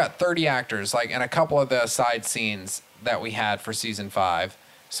 30 actors, like in a couple of the side scenes that we had for season 5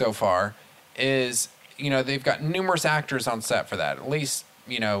 so far, is they've got numerous actors on set for that, at least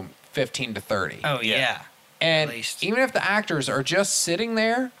 15 to 30. Oh Yeah. yeah. And At least. even if the actors are just sitting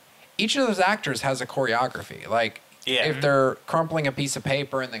there, each of those actors has a choreography. Like Yeah. if they're crumpling a piece of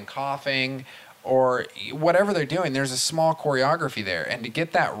paper and then coughing or whatever they're doing, there's a small choreography there. And to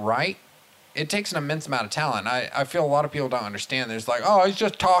get that right, it takes an immense amount of talent. I feel a lot of people don't understand. There's like, oh, he's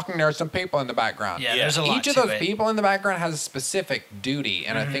just talking. There's some people in the background. Yeah, Yeah. there's a lot Each of to those it. people in the background has a specific duty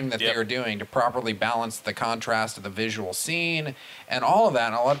and a thing that Yep. they are doing to properly balance the contrast of the visual scene and all of that.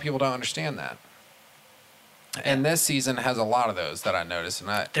 And a lot of people don't understand that. And this season has a lot of those that I noticed,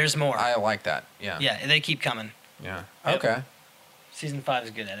 and There's more. I like that. Yeah. Yeah, they keep coming. Yeah. Yep. Okay. Season 5 is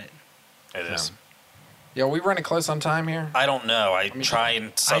good at it. It is. Yeah, we running close on time here. I don't know. I try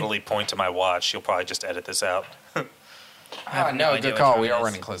and subtly point to my watch. You'll probably just edit this out. I have no, idea good what call. time We it are is.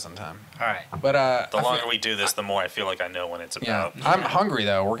 running close on time. All right. But The I feel- longer we do this, the more I feel like I know when it's yeah, about. I'm hungry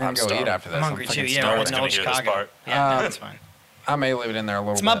though. We're gonna I'm go starving. eat after this. I'm hungry fucking too. Yeah, starving. we're No one's in gonna Old hear this Chicago. part. Yeah, no, that's fine. I may leave it in there a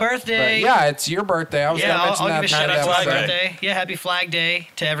little bit. my birthday. But yeah, it's your birthday. I was Yeah, gonna I'll mention give a that. shout at out the to my Flag Day. episode. birthday. Yeah, happy Flag Day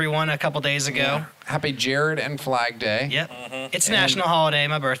to everyone a couple days ago. Yeah. Happy Jared and Flag Day. Yep. It's a national holiday,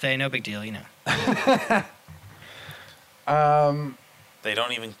 my birthday, no big deal, They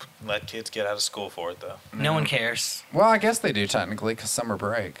don't even let kids get out of school for it, though. No one cares. Well, I guess they do technically because summer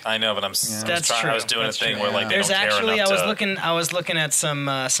break. I know, but That's I was true. doing That's a thing true. where like they There's don't care actually enough I was looking at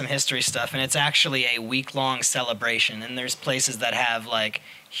some history stuff, and it's actually a week-long celebration. And there's places that have like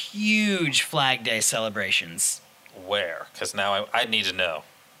huge Flag Day celebrations. Where? Because now I need to know.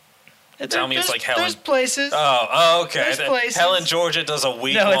 Tell me it's like Helen. There's places. Oh, okay. There's places. Helen, Georgia does a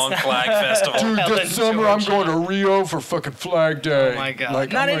week-long not. flag festival. Dude, Helen, this summer I'm Georgia. going to Rio for fucking Flag Day. Oh my god!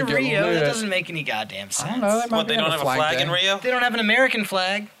 Like, Not I'm in gonna get Rio. lit. That doesn't make any goddamn sense. I don't know. That might What, be they on don't have a flag Day. in Rio? They don't have an American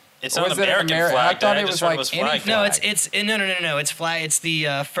flag. It's Or not is an it American Ameri- flag I thought day. it I was just heard like it was any flag flag. No, day. no. It's flag. It's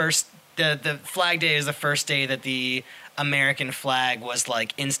the first. The Flag Day is the first day that the American flag was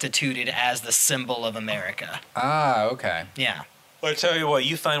like instituted as the symbol of America. Ah, okay. Yeah. Well, I tell you what,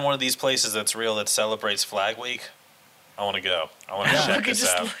 you find one of these places that's real that celebrates Flag Week. I want to go. I want to check Look, this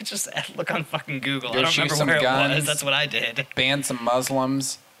out. just look on fucking Google. Go I don't shoot remember some where it guns. was. That's what I did. Ban some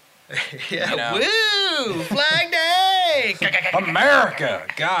Muslims. Yeah. You know. Woo! Flag Day. America!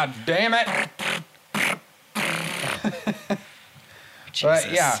 God damn it! But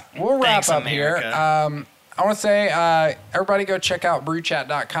Jesus. yeah, we'll wrap Thanks, up America. here. I want to say, everybody go check out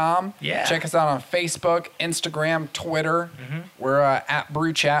brewchat.com. Yeah. Check us out on Facebook, Instagram, Twitter. We're at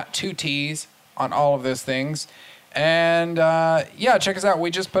brewchat, 2 T's on all of those things. And yeah, check us out. We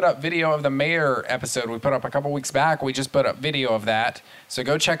just put up video of the mayor episode we put up a couple weeks back. We just put up video of that. So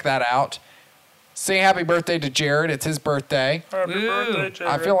go check that out. Say happy birthday to Jared. It's his birthday. Happy Woo. birthday,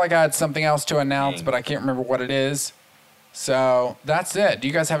 Jared. I feel like I had something else to announce, but I can't remember what it is. So that's it. Do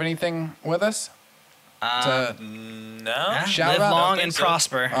you guys have anything with us? No? Shout Live out. long Don't and think so.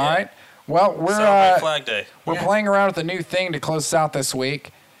 prosper. All right. Well, Celebrate Flag Day. we're playing around with a new thing to close us out this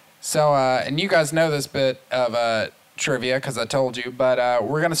week. So, and you guys know this bit of trivia because I told you, but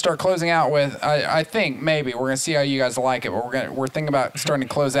we're gonna start closing out with. I think maybe we're gonna see how you guys like it, but we're thinking about starting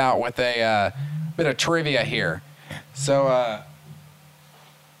to close out with a bit of trivia here. So, a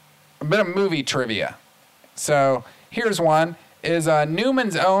bit of movie trivia. So here's one: is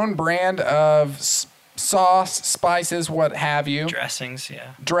Newman's Own brand of sauce, spices, what have you. Dressings,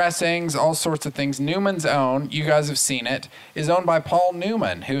 yeah. Dressings, all sorts of things. Newman's Own, you guys have seen it, is owned by Paul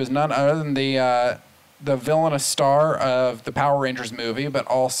Newman, who is none other than the villainous star of the Power Rangers movie, but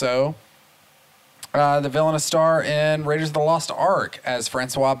also the villainous star in Raiders of the Lost Ark as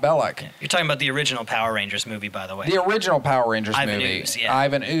Francois Belloc. You're talking about the original Power Rangers movie, by the way. The original Power Rangers Ivan movie. Ooze, yeah.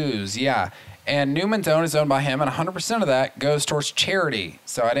 Ivan Ooze, yeah. And Newman's Own is owned by him, and 100% of that goes towards charity.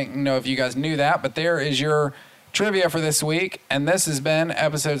 So I didn't know if you guys knew that, but there is your trivia for this week. And this has been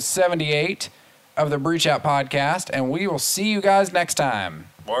episode 78 of the Brew Chat podcast, and we will see you guys next time.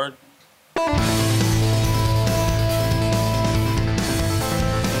 Word.